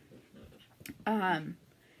well.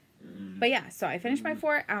 But yeah, so I finished my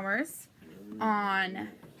 4 hours on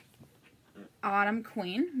Autumn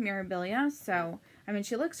Queen, Mirabilia. So, I mean,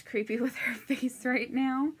 she looks creepy with her face right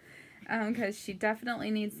now, because she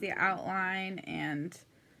definitely needs the outline and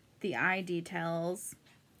the eye details,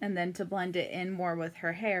 and then to blend it in more with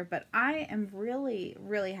her hair. But I am really,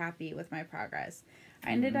 really happy with my progress.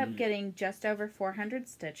 I ended up getting just over 400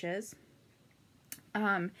 stitches.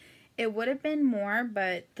 It would have been more,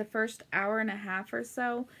 but the first hour and a half or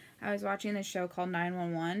so, I was watching this show called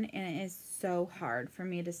 911, and it is so hard for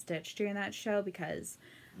me to stitch during that show because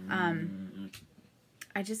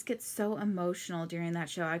I just get so emotional during that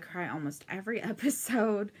show. I cry almost every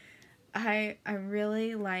episode. I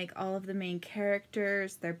really like all of the main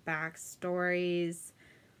characters, their backstories.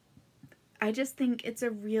 I just think it's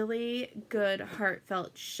a really good,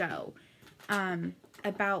 heartfelt show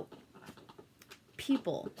about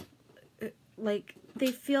people. Like,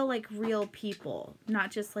 they feel like real people,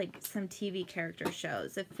 not just like some TV character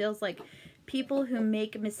shows. It feels like people who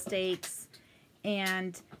make mistakes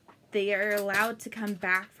and they are allowed to come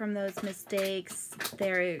back from those mistakes.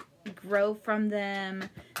 They grow from them.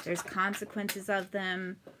 There's consequences of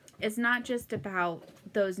them. It's not just about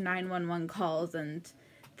those 911 calls and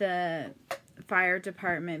the fire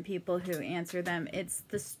department people who answer them. It's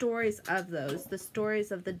the stories of those, the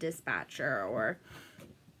stories of the dispatcher, or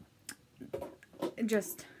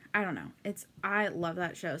just, I don't know. I love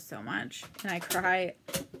that show so much, and I cry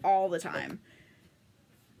all the time.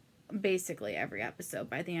 Basically every episode.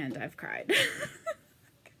 By the end, I've cried.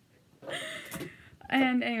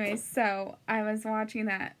 And anyways, so I was watching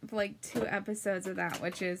that, like 2 episodes of that,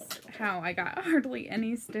 which is how I got hardly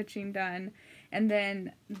any stitching done. And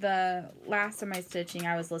then the last of my stitching,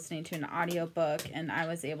 I was listening to an audiobook, and I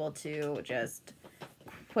was able to just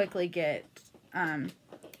quickly get,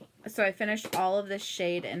 so I finished all of the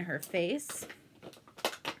shade in her face.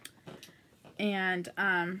 And,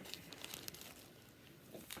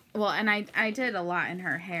 well, and I did a lot in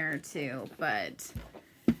her hair too, but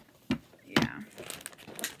yeah.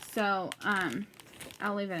 So,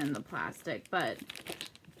 I'll leave it in the plastic, but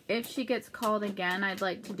if she gets called again, I'd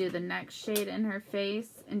like to do the next shade in her face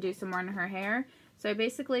and do some more in her hair. So I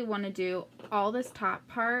basically want to do all this top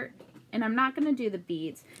part, and I'm not going to do the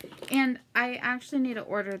beads. And I actually need to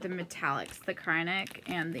order the metallics, the Krynic,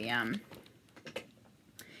 and the,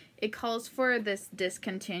 it calls for this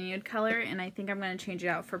discontinued color, and I think I'm going to change it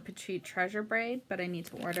out for Petite Treasure Braid, but I need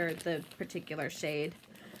to order the particular shade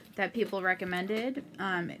that people recommended,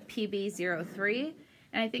 PB03,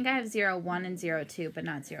 and I think I have 01 and 02, but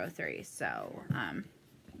not 03, so,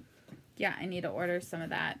 yeah, I need to order some of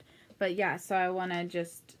that. But yeah, so I want to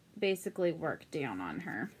just basically work down on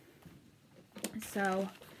her. So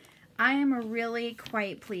I am really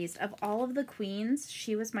quite pleased. Of all of the queens,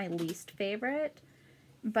 she was my least favorite,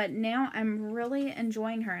 but now I'm really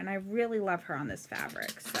enjoying her, and I really love her on this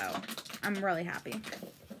fabric, so I'm really happy.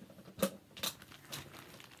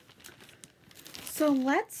 So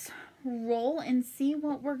let's roll and see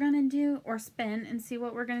what we're going to do, or spin and see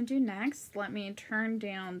what we're going to do next. Let me turn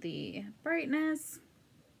down the brightness.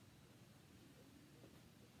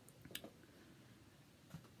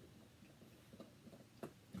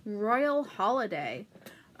 Royal Holiday.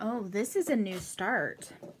 Oh, this is a new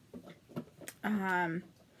start.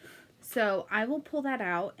 So I will pull that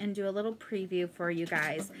out and do a little preview for you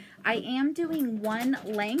guys. I am doing one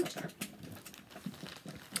length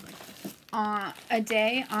a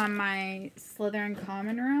day on my Slytherin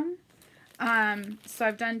common room. So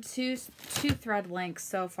I've done two thread lengths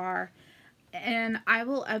so far, and I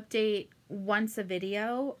will update once a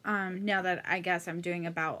video. Now that I guess I'm doing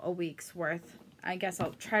about a week's worth, I guess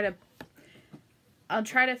I'll try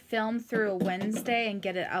to film through a Wednesday and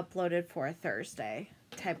get it uploaded for a Thursday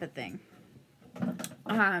type of thing.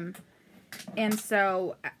 And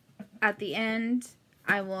so at the end,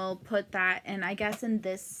 I will put that, and I guess in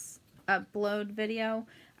this upload video,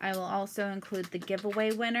 I will also include the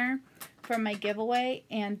giveaway winner for my giveaway.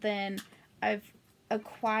 And then I've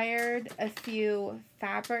acquired a few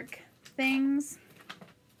fabric things,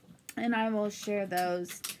 and I will share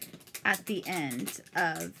those at the end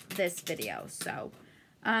of this video. So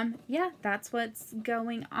yeah, that's what's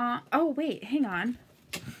going on. Oh wait, hang on,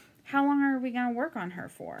 how long are we gonna work on her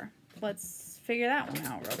for? Let's figure that one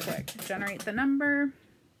out real quick. Generate the number.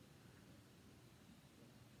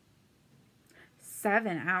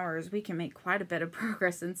 7 hours. We can make quite a bit of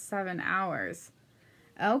progress in 7 hours.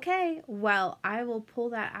 Okay, well, I will pull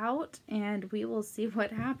that out and we will see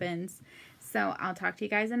what happens. So I'll talk to you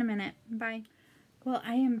guys in a minute. Bye. Well,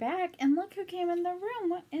 I am back, and look who came in the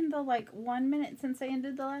room in the 1 minute since I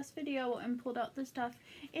ended the last video and pulled out the stuff.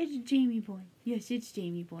 It's Jamie Boy. Yes, it's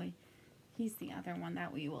Jamie Boy. He's the other one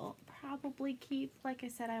that we will probably keep. Like I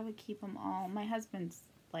said, I would keep them all. My husband's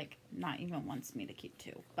not even wants me to keep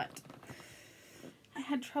 2, but I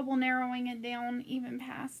had trouble narrowing it down even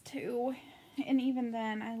past 2. And even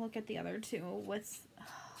then, I look at the other 2 with,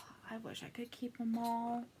 I wish I could keep them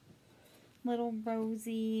all. Little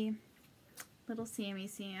Rosie, little Sammy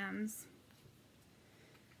Sams.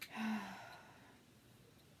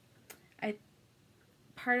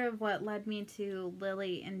 Part of what led me to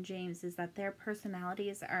Lily and James is that their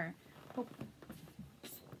personalities are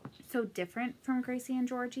so different from Gracie and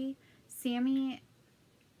Georgie. Sammy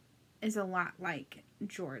is a lot like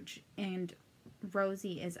George, and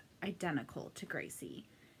Rosie is identical to Gracie.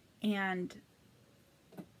 And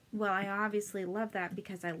well, I obviously love that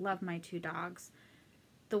because I love my 2 dogs.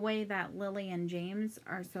 The way that Lily and James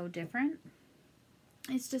are so different,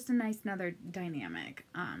 it's just a nice another dynamic.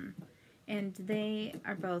 And they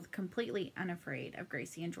are both completely unafraid of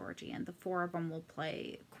Gracie and Georgie, and the 4 of them will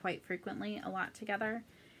play quite frequently a lot together.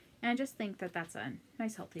 And I just think that that's a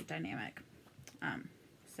nice healthy dynamic.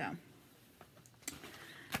 So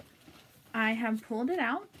I have pulled it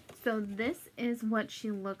out. So this is what she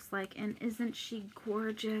looks like, and isn't she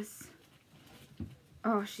gorgeous?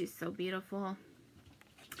 Oh, she's so beautiful.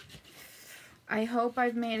 I hope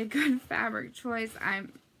I've made a good fabric choice.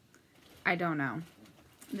 I don't know.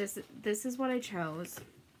 This is what I chose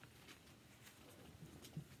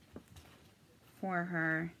for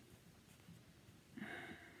her.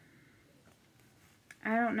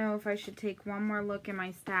 I don't know if I should take one more look in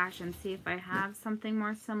my stash and see if I have something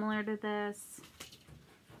more similar to this.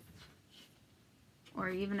 Or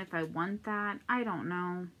even if I want that. I don't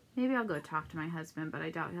know. Maybe I'll go talk to my husband, but I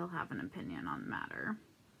doubt he'll have an opinion on the matter.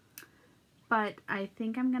 But I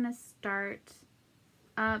think I'm going to start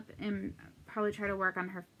up and probably try to work on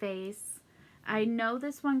her face. I know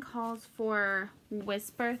this one calls for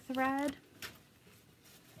whisper thread.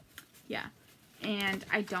 Yeah. And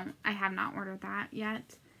I have not ordered that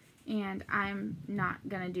yet. And I'm not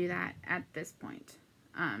going to do that at this point.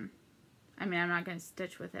 I mean, I'm not going to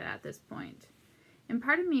stitch with it at this point. And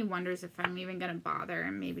part of me wonders if I'm even going to bother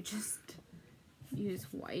and maybe just use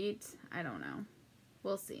white. I don't know.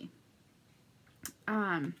 We'll see.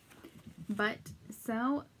 But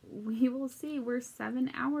so we will see where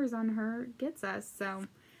 7 hours on her gets us. So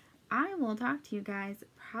I will talk to you guys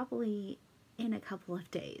probably in a couple of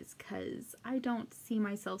days, because I don't see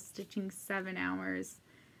myself stitching 7 hours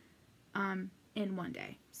in one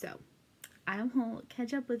day. So I will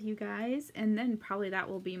catch up with you guys, and then probably that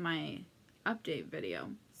will be my update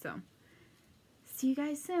video. So see you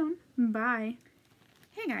guys soon. Bye.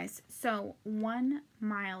 Hey guys, so one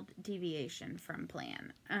mild deviation from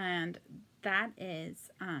plan, and that is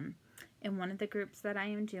in one of the groups that I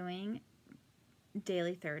am doing,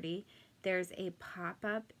 Daily 30, there's a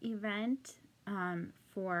pop-up event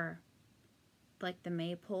for like the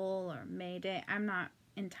Maypole or May Day. I'm not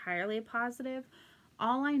entirely positive.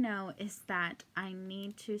 All I know is that I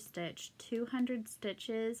need to stitch 200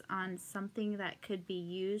 stitches on something that could be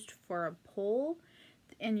used for a pole,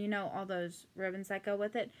 and you know, all those ribbons that go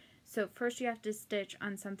with it. So first you have to stitch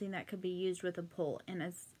on something that could be used with a pole, and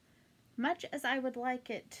as much as I would like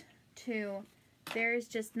it to, there is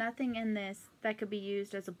just nothing in this that could be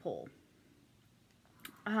used as a pole.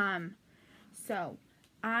 So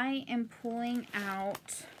I am pulling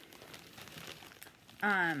out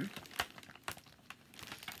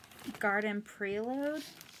Garden Prelude,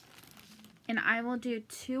 and I will do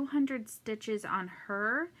 200 stitches on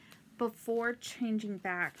her before changing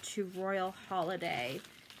back to Royal Holiday.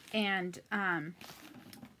 And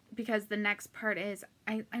because the next part is,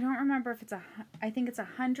 I don't remember if it's I think it's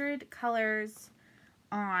 100 colors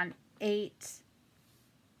on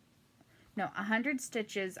 100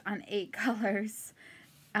 stitches on 8 colors.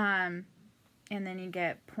 And then you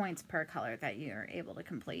get points per color that you're able to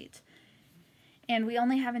complete. And we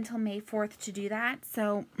only have until May 4th to do that.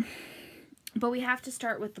 So, but we have to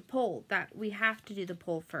start with the poll. We have to do the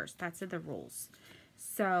poll first. That's the rules.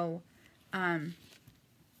 So,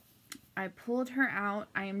 I pulled her out.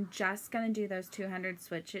 I am just going to do those 200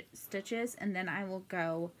 stitches, and then I will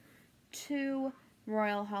go to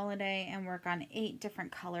Royal Holiday and work on 8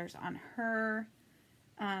 different colors on her.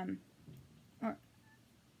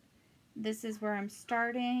 This is where I'm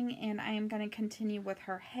starting, and I am going to continue with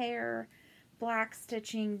her hair. Black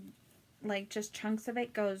stitching, like just chunks of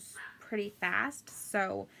it, goes pretty fast,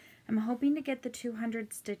 so I'm hoping to get the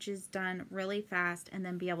 200 stitches done really fast and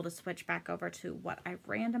then be able to switch back over to what I've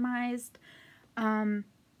randomized. And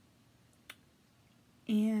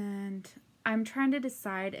I'm trying to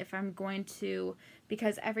decide if I'm going to,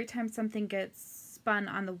 because every time something gets spun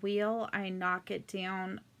on the wheel, I knock it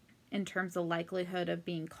down in terms of likelihood of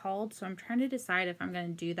being called. So I'm trying to decide if I'm going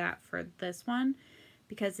to do that for this one,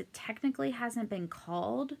 because it technically hasn't been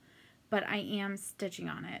called, but I am stitching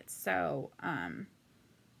on it. So,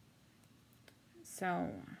 so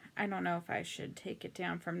I don't know if I should take it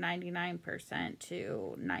down from 99%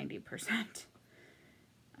 to 90%.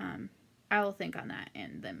 I will think on that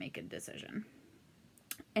and then make a decision.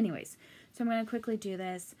 Anyways, so I'm going to quickly do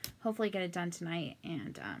this, hopefully get it done tonight,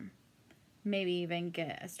 and maybe even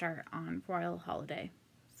get a start on Royal Holiday.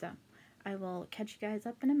 So I will catch you guys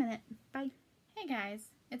up in a minute. Bye. Hey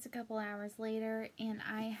guys, it's a couple hours later, and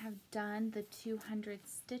I have done the 200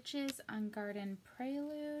 stitches on Garden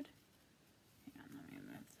Prelude. Hang on, let me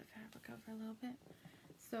move the fabric over a little bit.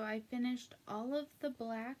 So I finished all of the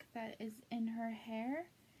black that is in her hair,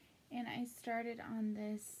 and I started on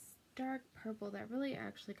this dark purple that really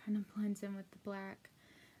actually kind of blends in with the black.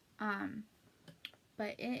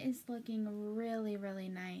 But it is looking really, really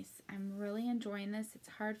nice. I'm really enjoying this. It's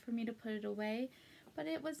hard for me to put it away, but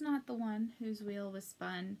it was not the one whose wheel was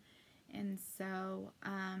spun. And so,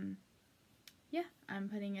 yeah, I'm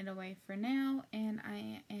putting it away for now, and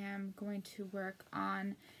I am going to work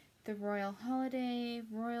on the Royal Holiday,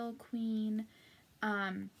 Royal Queen.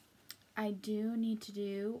 I do need to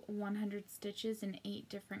do 100 stitches in 8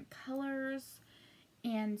 different colors,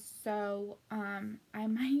 and so I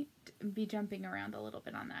might be jumping around a little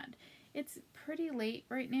bit on that. It's pretty late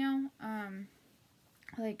right now,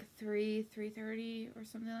 like 3:30 or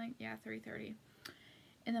something like, yeah, 3:30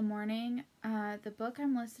 in the morning. The book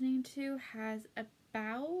I'm listening to has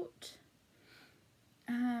about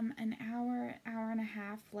an hour and a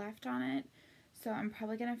half left on it, so I'm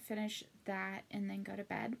probably gonna finish that and then go to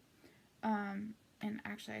bed. And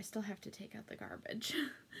actually I still have to take out the garbage.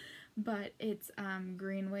 But it's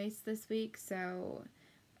green waste this week, so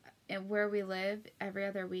where we live, every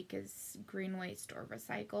other week is green waste or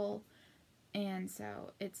recycle, and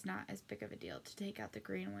so it's not as big of a deal to take out the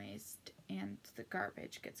green waste, and the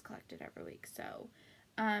garbage gets collected every week. So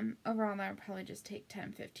overall that'll probably just take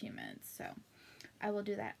 10-15 minutes, so I will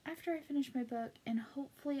do that after I finish my book, and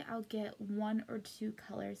hopefully I'll get 1 or 2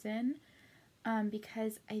 colors in,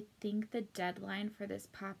 because I think the deadline for this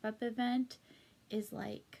pop-up event is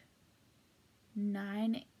like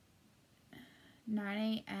 9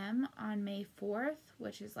 a.m. on May 4th,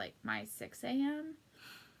 which is like my 6 a.m.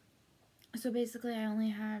 So basically I only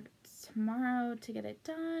have tomorrow to get it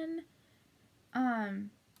done.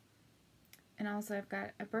 And also I've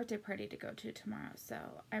got a birthday party to go to tomorrow,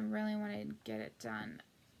 so I really want to get it done,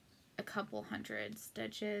 a couple 100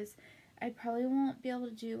 stitches. I probably won't be able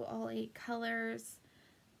to do all 8 colors,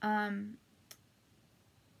 but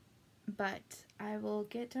I will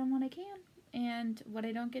get done what I can, and what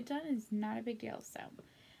I don't get done is not a big deal. So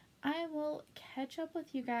I will catch up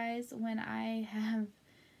with you guys when I have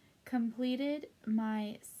completed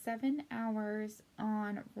my 7 hours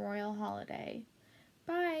on Royal Holiday.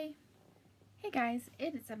 Bye! Hey guys,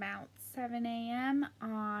 it is about 7 a.m.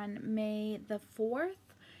 on May the 4th.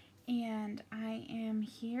 And I am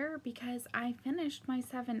here because I finished my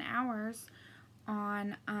 7 hours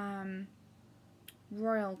on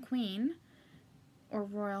Royal Queen, or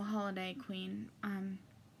Royal Holiday Queen.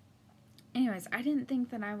 Anyways, I didn't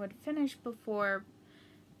think that I would finish before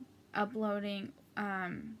uploading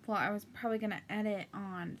well, I was probably going to edit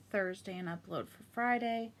on Thursday and upload for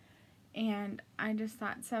Friday. And I just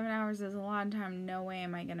thought 7 hours is a lot of time. No way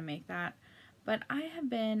am I going to make that. But I have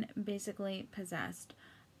been basically possessed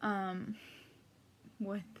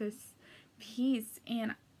with this piece.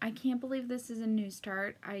 And I can't believe this is a new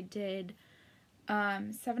start. I did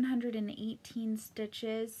 718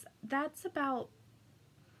 stitches. That's about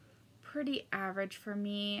pretty average for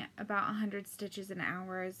me. About 100 stitches an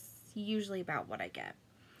hour is usually about what I get.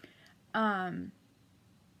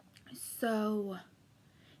 So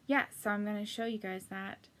yeah, so I'm going to show you guys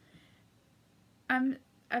that.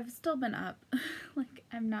 I've still been up. Like,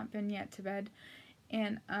 I've not been yet to bed.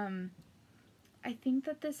 And I think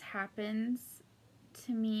that this happens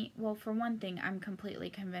to me. Well, for one thing, I'm completely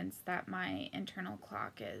convinced that my internal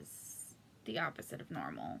clock is the opposite of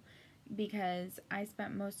normal, because I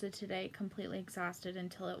spent most of today completely exhausted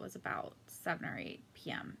until it was about 7 or 8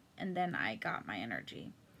 p.m. and then I got my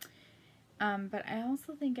energy. But I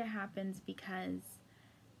also think it happens because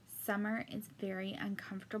summer is very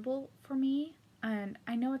uncomfortable for me. And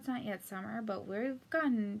I know it's not yet summer, but we've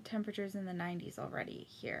gotten temperatures in the 90s already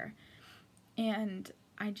here. And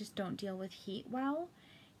I just don't deal with heat well.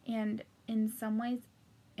 And in some ways,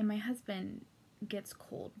 and my husband gets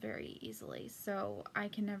cold very easily. So I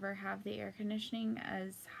can never have the air conditioning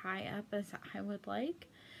as high up as I would like.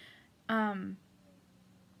 And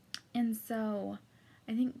so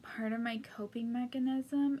I think part of my coping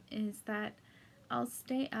mechanism is that I'll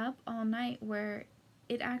stay up all night, where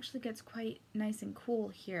it actually gets quite nice and cool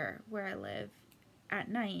here where I live at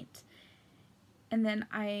night, and then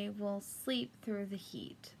I will sleep through the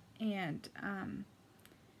heat. And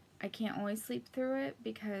I can't always sleep through it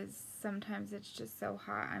because sometimes it's just so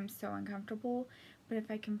hot, I'm so uncomfortable. But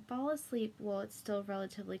if I can fall asleep while it's still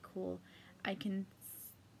relatively cool, I can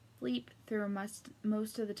sleep through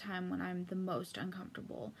most of the time when I'm the most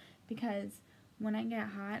uncomfortable, because when I get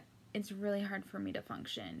hot, it's really hard for me to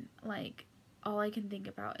function. Like, all I can think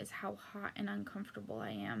about is how hot and uncomfortable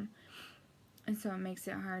I am. And so it makes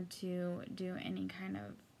it hard to do any kind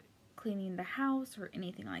of cleaning the house or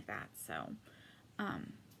anything like that. So,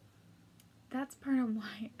 that's part of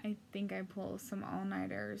why I think I pull some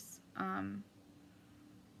all-nighters.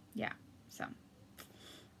 Yeah, so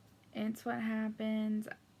it's what happens.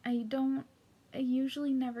 I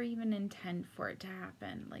usually never even intend for it to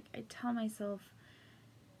happen. Like, I tell myself,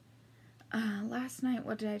 last night,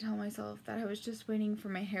 what did I tell myself? That I was just waiting for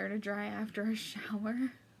my hair to dry after a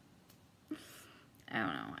shower. I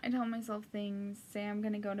don't know. I tell myself things, say I'm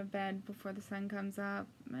gonna go to bed before the sun comes up,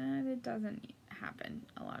 and it doesn't happen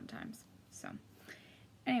a lot of times. So,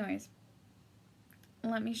 anyways,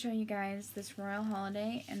 let me show you guys this royal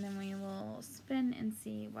holiday, and then we will spin and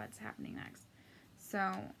see what's happening next. So,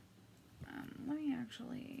 let me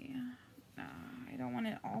actually... I don't want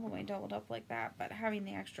it all the way doubled up like that, but having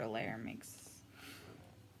the extra layer makes...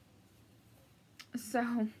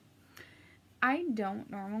 So, I don't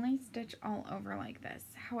normally stitch all over like this.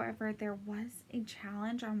 However, there was a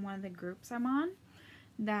challenge on one of the groups I'm on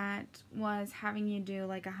that was having you do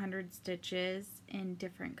like 100 stitches in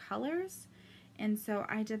different colors. And so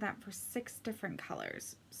I did that for 6 different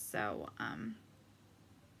colors. So,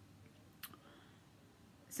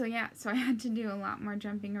 yeah, so I had to do a lot more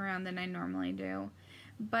jumping around than I normally do.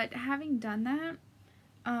 But having done that,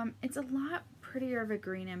 it's a lot prettier of a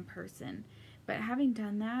green in person. But having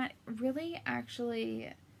done that really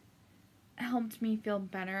actually helped me feel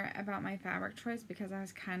better about my fabric choice, because I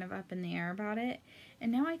was kind of up in the air about it.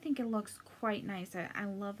 And now I think it looks quite nice. I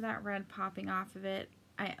love that red popping off of it.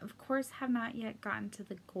 I, of course, have not yet gotten to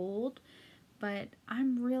the gold, but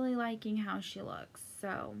I'm really liking how she looks.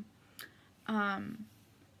 So,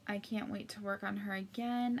 I can't wait to work on her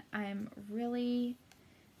again. I'm really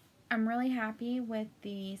happy with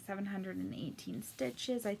the 718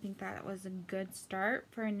 stitches. I think that was a good start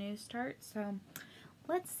for a new start. So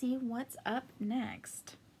let's see what's up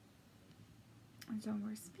next. So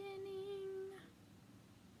we're spinning.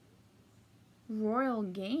 Royal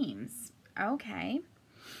Games. Okay.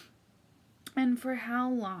 And for how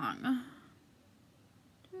long?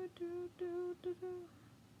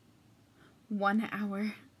 1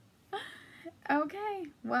 hour. Okay,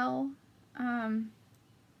 well, I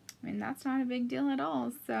mean, that's not a big deal at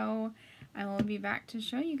all, so I will be back to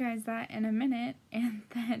show you guys that in a minute, and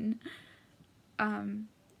then,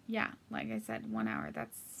 yeah, like I said, 1 hour,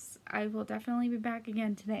 I will definitely be back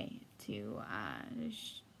again today to,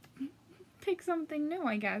 pick something new,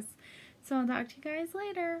 I guess. So I'll talk to you guys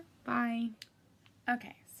later. Bye.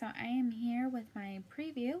 Okay, so I am here with my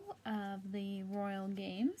preview of the Royal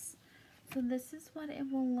Games. So this is what it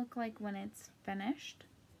will look like when it's finished.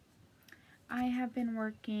 I have been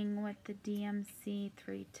working with the DMC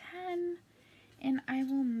 310, and I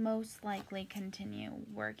will most likely continue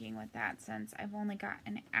working with that since I've only got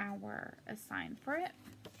an hour assigned for it.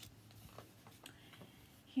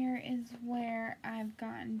 Here is where I've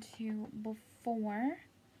gotten to before.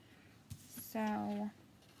 So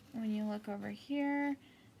when you look over here,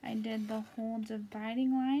 I did the whole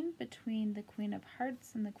dividing line between the Queen of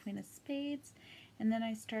Hearts and the Queen of Spades, and then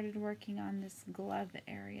I started working on this glove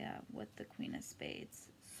area with the Queen of Spades.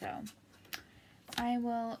 So I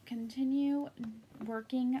will continue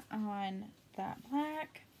working on that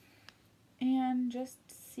black and just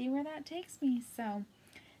see where that takes me. So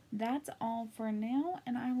that's all for now,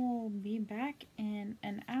 and I will be back in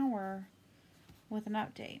an hour with an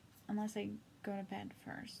update, unless I go to bed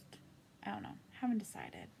first. I don't know. Haven't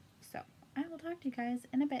decided. So I will talk to you guys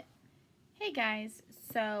in a bit. Hey guys,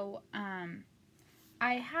 so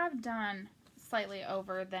I have done slightly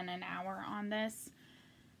over than an hour on this.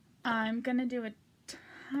 I'm gonna do a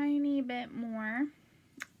tiny bit more.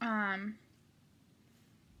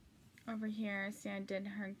 Over here, see I did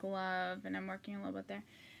her glove and I'm working a little bit there.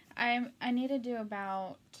 I need to do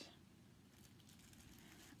about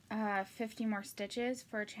 50 more stitches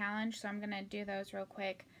for a challenge, so I'm gonna do those real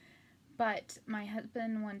quick. But my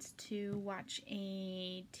husband wants to watch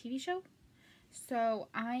a TV show, so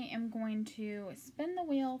I am going to spin the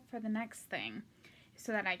wheel for the next thing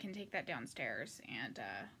so that I can take that downstairs and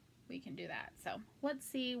we can do that. So let's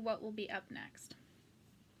see what will be up next.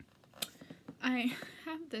 I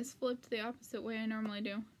have this flipped the opposite way I normally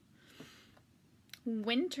do.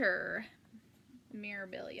 Winter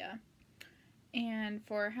Mirabilia. And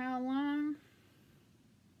for how long?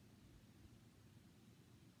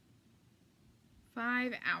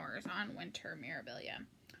 5 hours on Winter Mirabilia.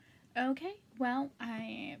 Okay, well,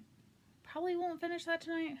 I probably won't finish that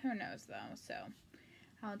tonight. Who knows, though. So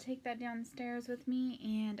I'll take that downstairs with me,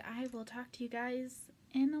 and I will talk to you guys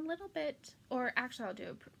in a little bit. Or actually, I'll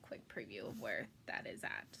do a quick preview of where that is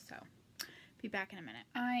at. So be back in a minute.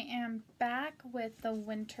 I am back with the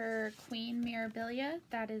Winter Queen Mirabilia.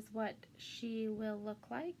 That is what she will look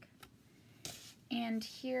like. And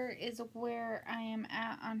here is where I am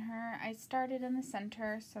at on her. I started in the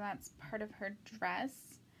center, so that's part of her dress.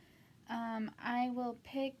 I will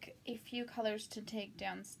pick a few colors to take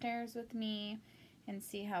downstairs with me and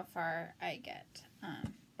see how far I get.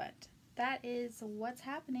 But that is what's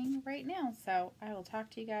happening right now, so I will talk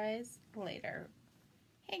to you guys later.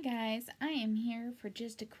 Hey guys, I am here for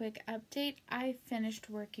just a quick update. I finished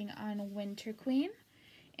working on Winter Queen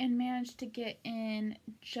and managed to get in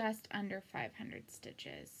just under 500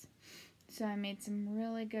 stitches. So I made some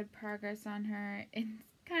really good progress on her. It's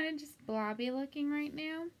kind of just blobby looking right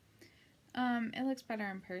now. It looks better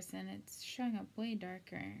in person. It's showing up way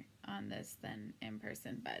darker on this than in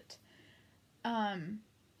person, but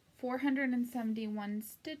 471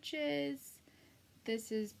 stitches. This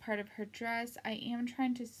is part of her dress. I am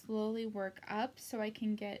trying to slowly work up so I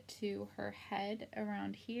can get to her head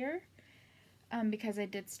around here. Because I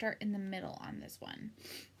did start in the middle on this one.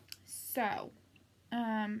 So,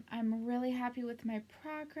 I'm really happy with my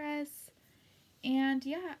progress. And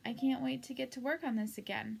yeah, I can't wait to get to work on this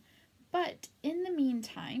again. But in the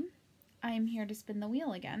meantime, I am here to spin the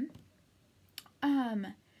wheel again.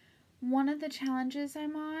 One of the challenges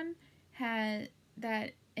I'm on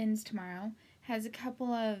that ends tomorrow has a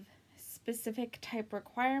couple of specific type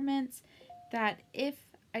requirements that if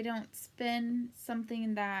I don't spin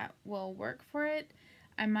something that will work for it,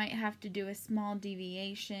 I might have to do a small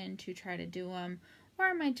deviation to try to do them, or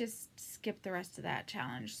I might just skip the rest of that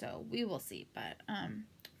challenge, so we will see. But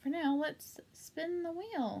for now, let's spin the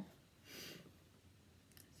wheel.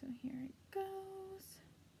 So here it goes.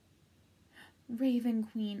 Raven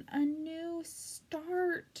Queen, a new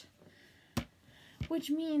start, which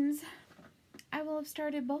means I will have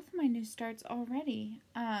started both of my new starts already.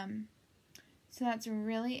 So that's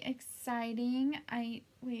really exciting.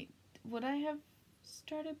 Wait, would I have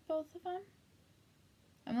started both of them?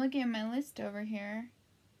 I'm looking at my list over here.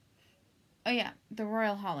 Oh yeah, the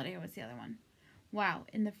Royal Holiday was the other one. Wow,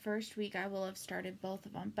 in the first week I will have started both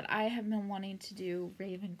of them, but I have been wanting to do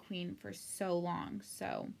Raven Queen for so long,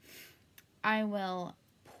 so I will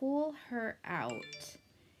pull her out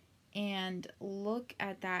and look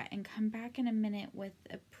at that and come back in a minute with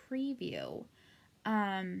a preview.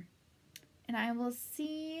 And I will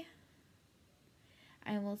see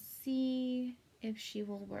if she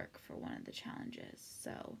will work for one of the challenges.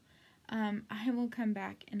 So, I will come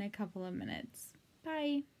back in a couple of minutes.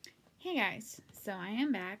 Bye. Hey guys, so I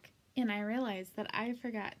am back, and I realized that I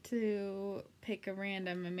forgot to pick a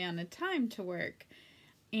random amount of time to work.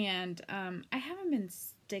 And I haven't been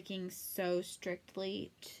sticking so strictly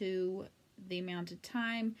to the amount of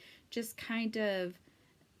time, just kind of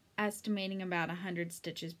estimating about 100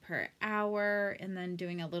 stitches per hour and then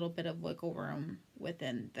doing a little bit of wiggle room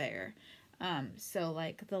within there. So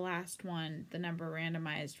like the last one, the number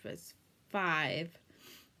randomized was 5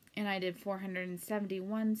 and I did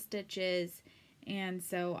 471 stitches, and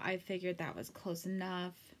so I figured that was close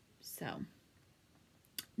enough. So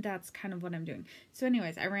that's kind of what I'm doing. So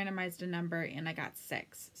anyways, I randomized a number and I got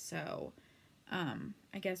 6. So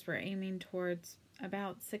I guess we're aiming towards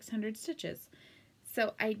about 600 stitches.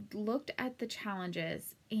 So I looked at the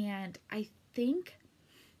challenges and I think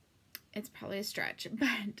it's probably a stretch,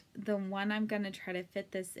 but the one I'm going to try to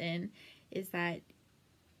fit this in is that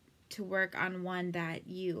to work on one that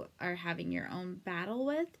you are having your own battle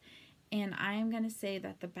with. And I'm going to say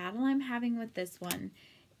that the battle I'm having with this one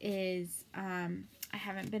is I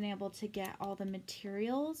haven't been able to get all the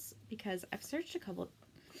materials because I've searched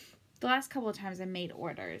the last couple of times I made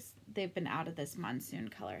orders, they've been out of this monsoon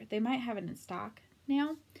color. They might have it in stock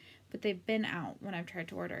now, but they've been out when I've tried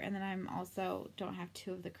to order. And then I'm also don't have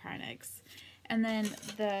 2 of the Krynics. And then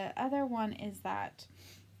the other one is that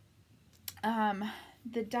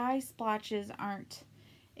the dye splotches aren't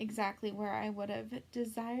exactly where I would have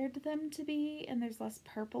desired them to be, and there's less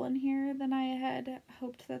purple in here than I had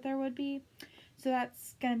hoped that there would be. So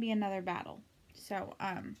that's going to be another battle. So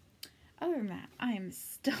other than that, I am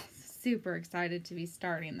still super excited to be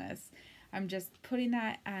starting this. I'm just putting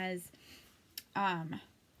that as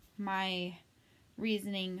my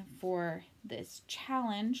reasoning for this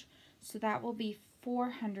challenge. So that will be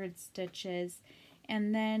 400 stitches,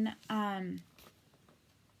 and then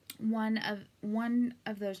one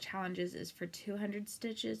of those challenges is for 200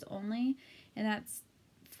 stitches only, and that's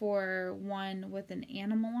for one with an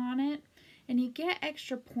animal on it. And you get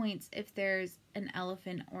extra points if there's an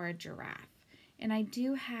elephant or a giraffe. And I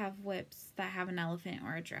do have whips that have an elephant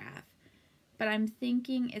or a giraffe, but I'm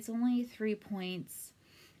thinking it's only 3 points.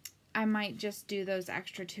 I might just do those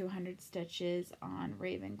extra 200 stitches on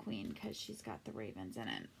Raven Queen because she's got the ravens in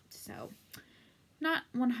it. So not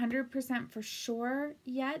 100% for sure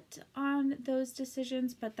yet on those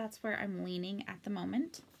decisions, but that's where I'm leaning at the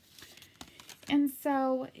moment. And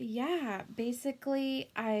so, yeah, basically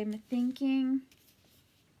I'm thinking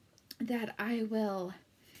that I will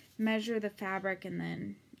measure the fabric and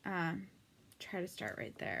then try to start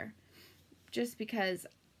right there. Just because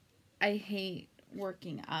I hate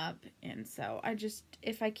working up, and so I just,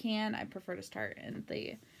 if I can, I prefer to start in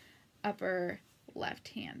the upper left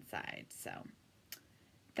hand side. So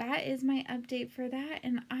that is my update for that,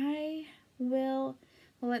 and I will,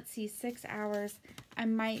 well, let's see, 6 hours. I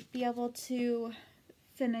might be able to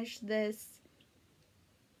finish this.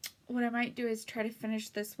 What I might do is try to finish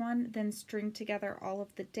this one, then string together all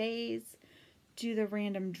of the days, do the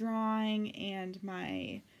random drawing and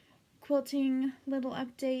my quilting little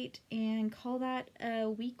update, and call that a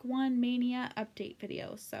week 1 Mania update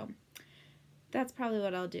video. So that's probably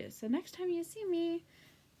what I'll do. So next time you see me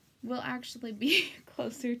will actually be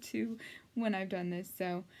closer to when I've done this.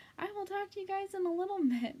 So I will talk to you guys in a little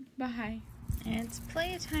bit. Bye. It's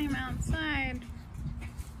playtime outside.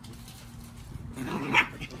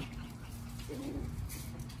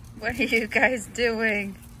 What are you guys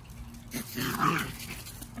doing? Oh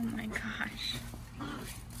my gosh.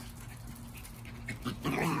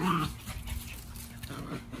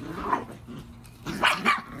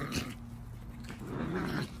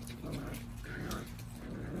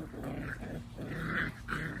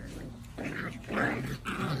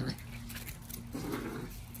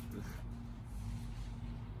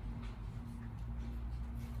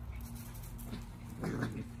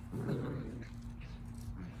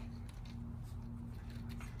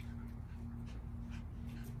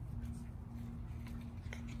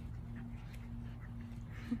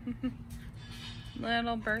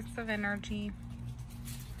 Little bursts of energy.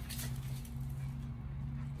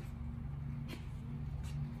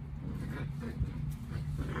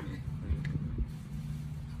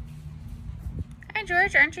 Hi,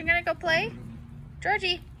 George. Aren't you gonna go play?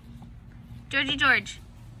 Georgie. George.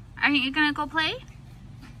 Aren't you gonna go play?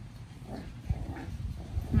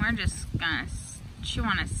 We're just gonna chew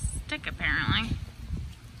on a stick, apparently.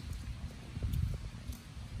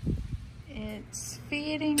 It's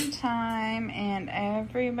feeding time and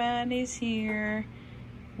everybody's here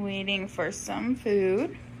waiting for some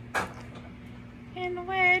food, in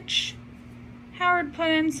which Howard put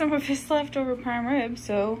in some of his leftover prime rib,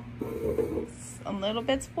 so it's a little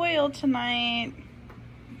bit spoiled tonight.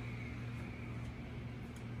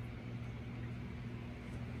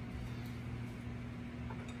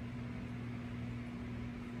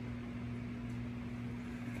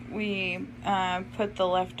 we put the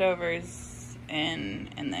leftovers in,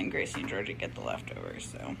 and then Gracie and Georgie get the leftovers,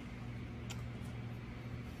 so.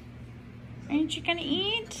 Aren't you gonna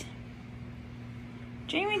eat?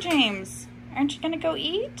 James, aren't you gonna go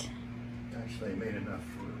eat? Actually, I made enough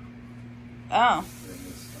for Oh.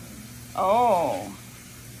 this time. Oh.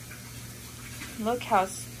 Look how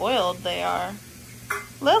spoiled they are.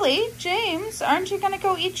 Lily, James, aren't you gonna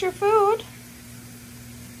go eat your food?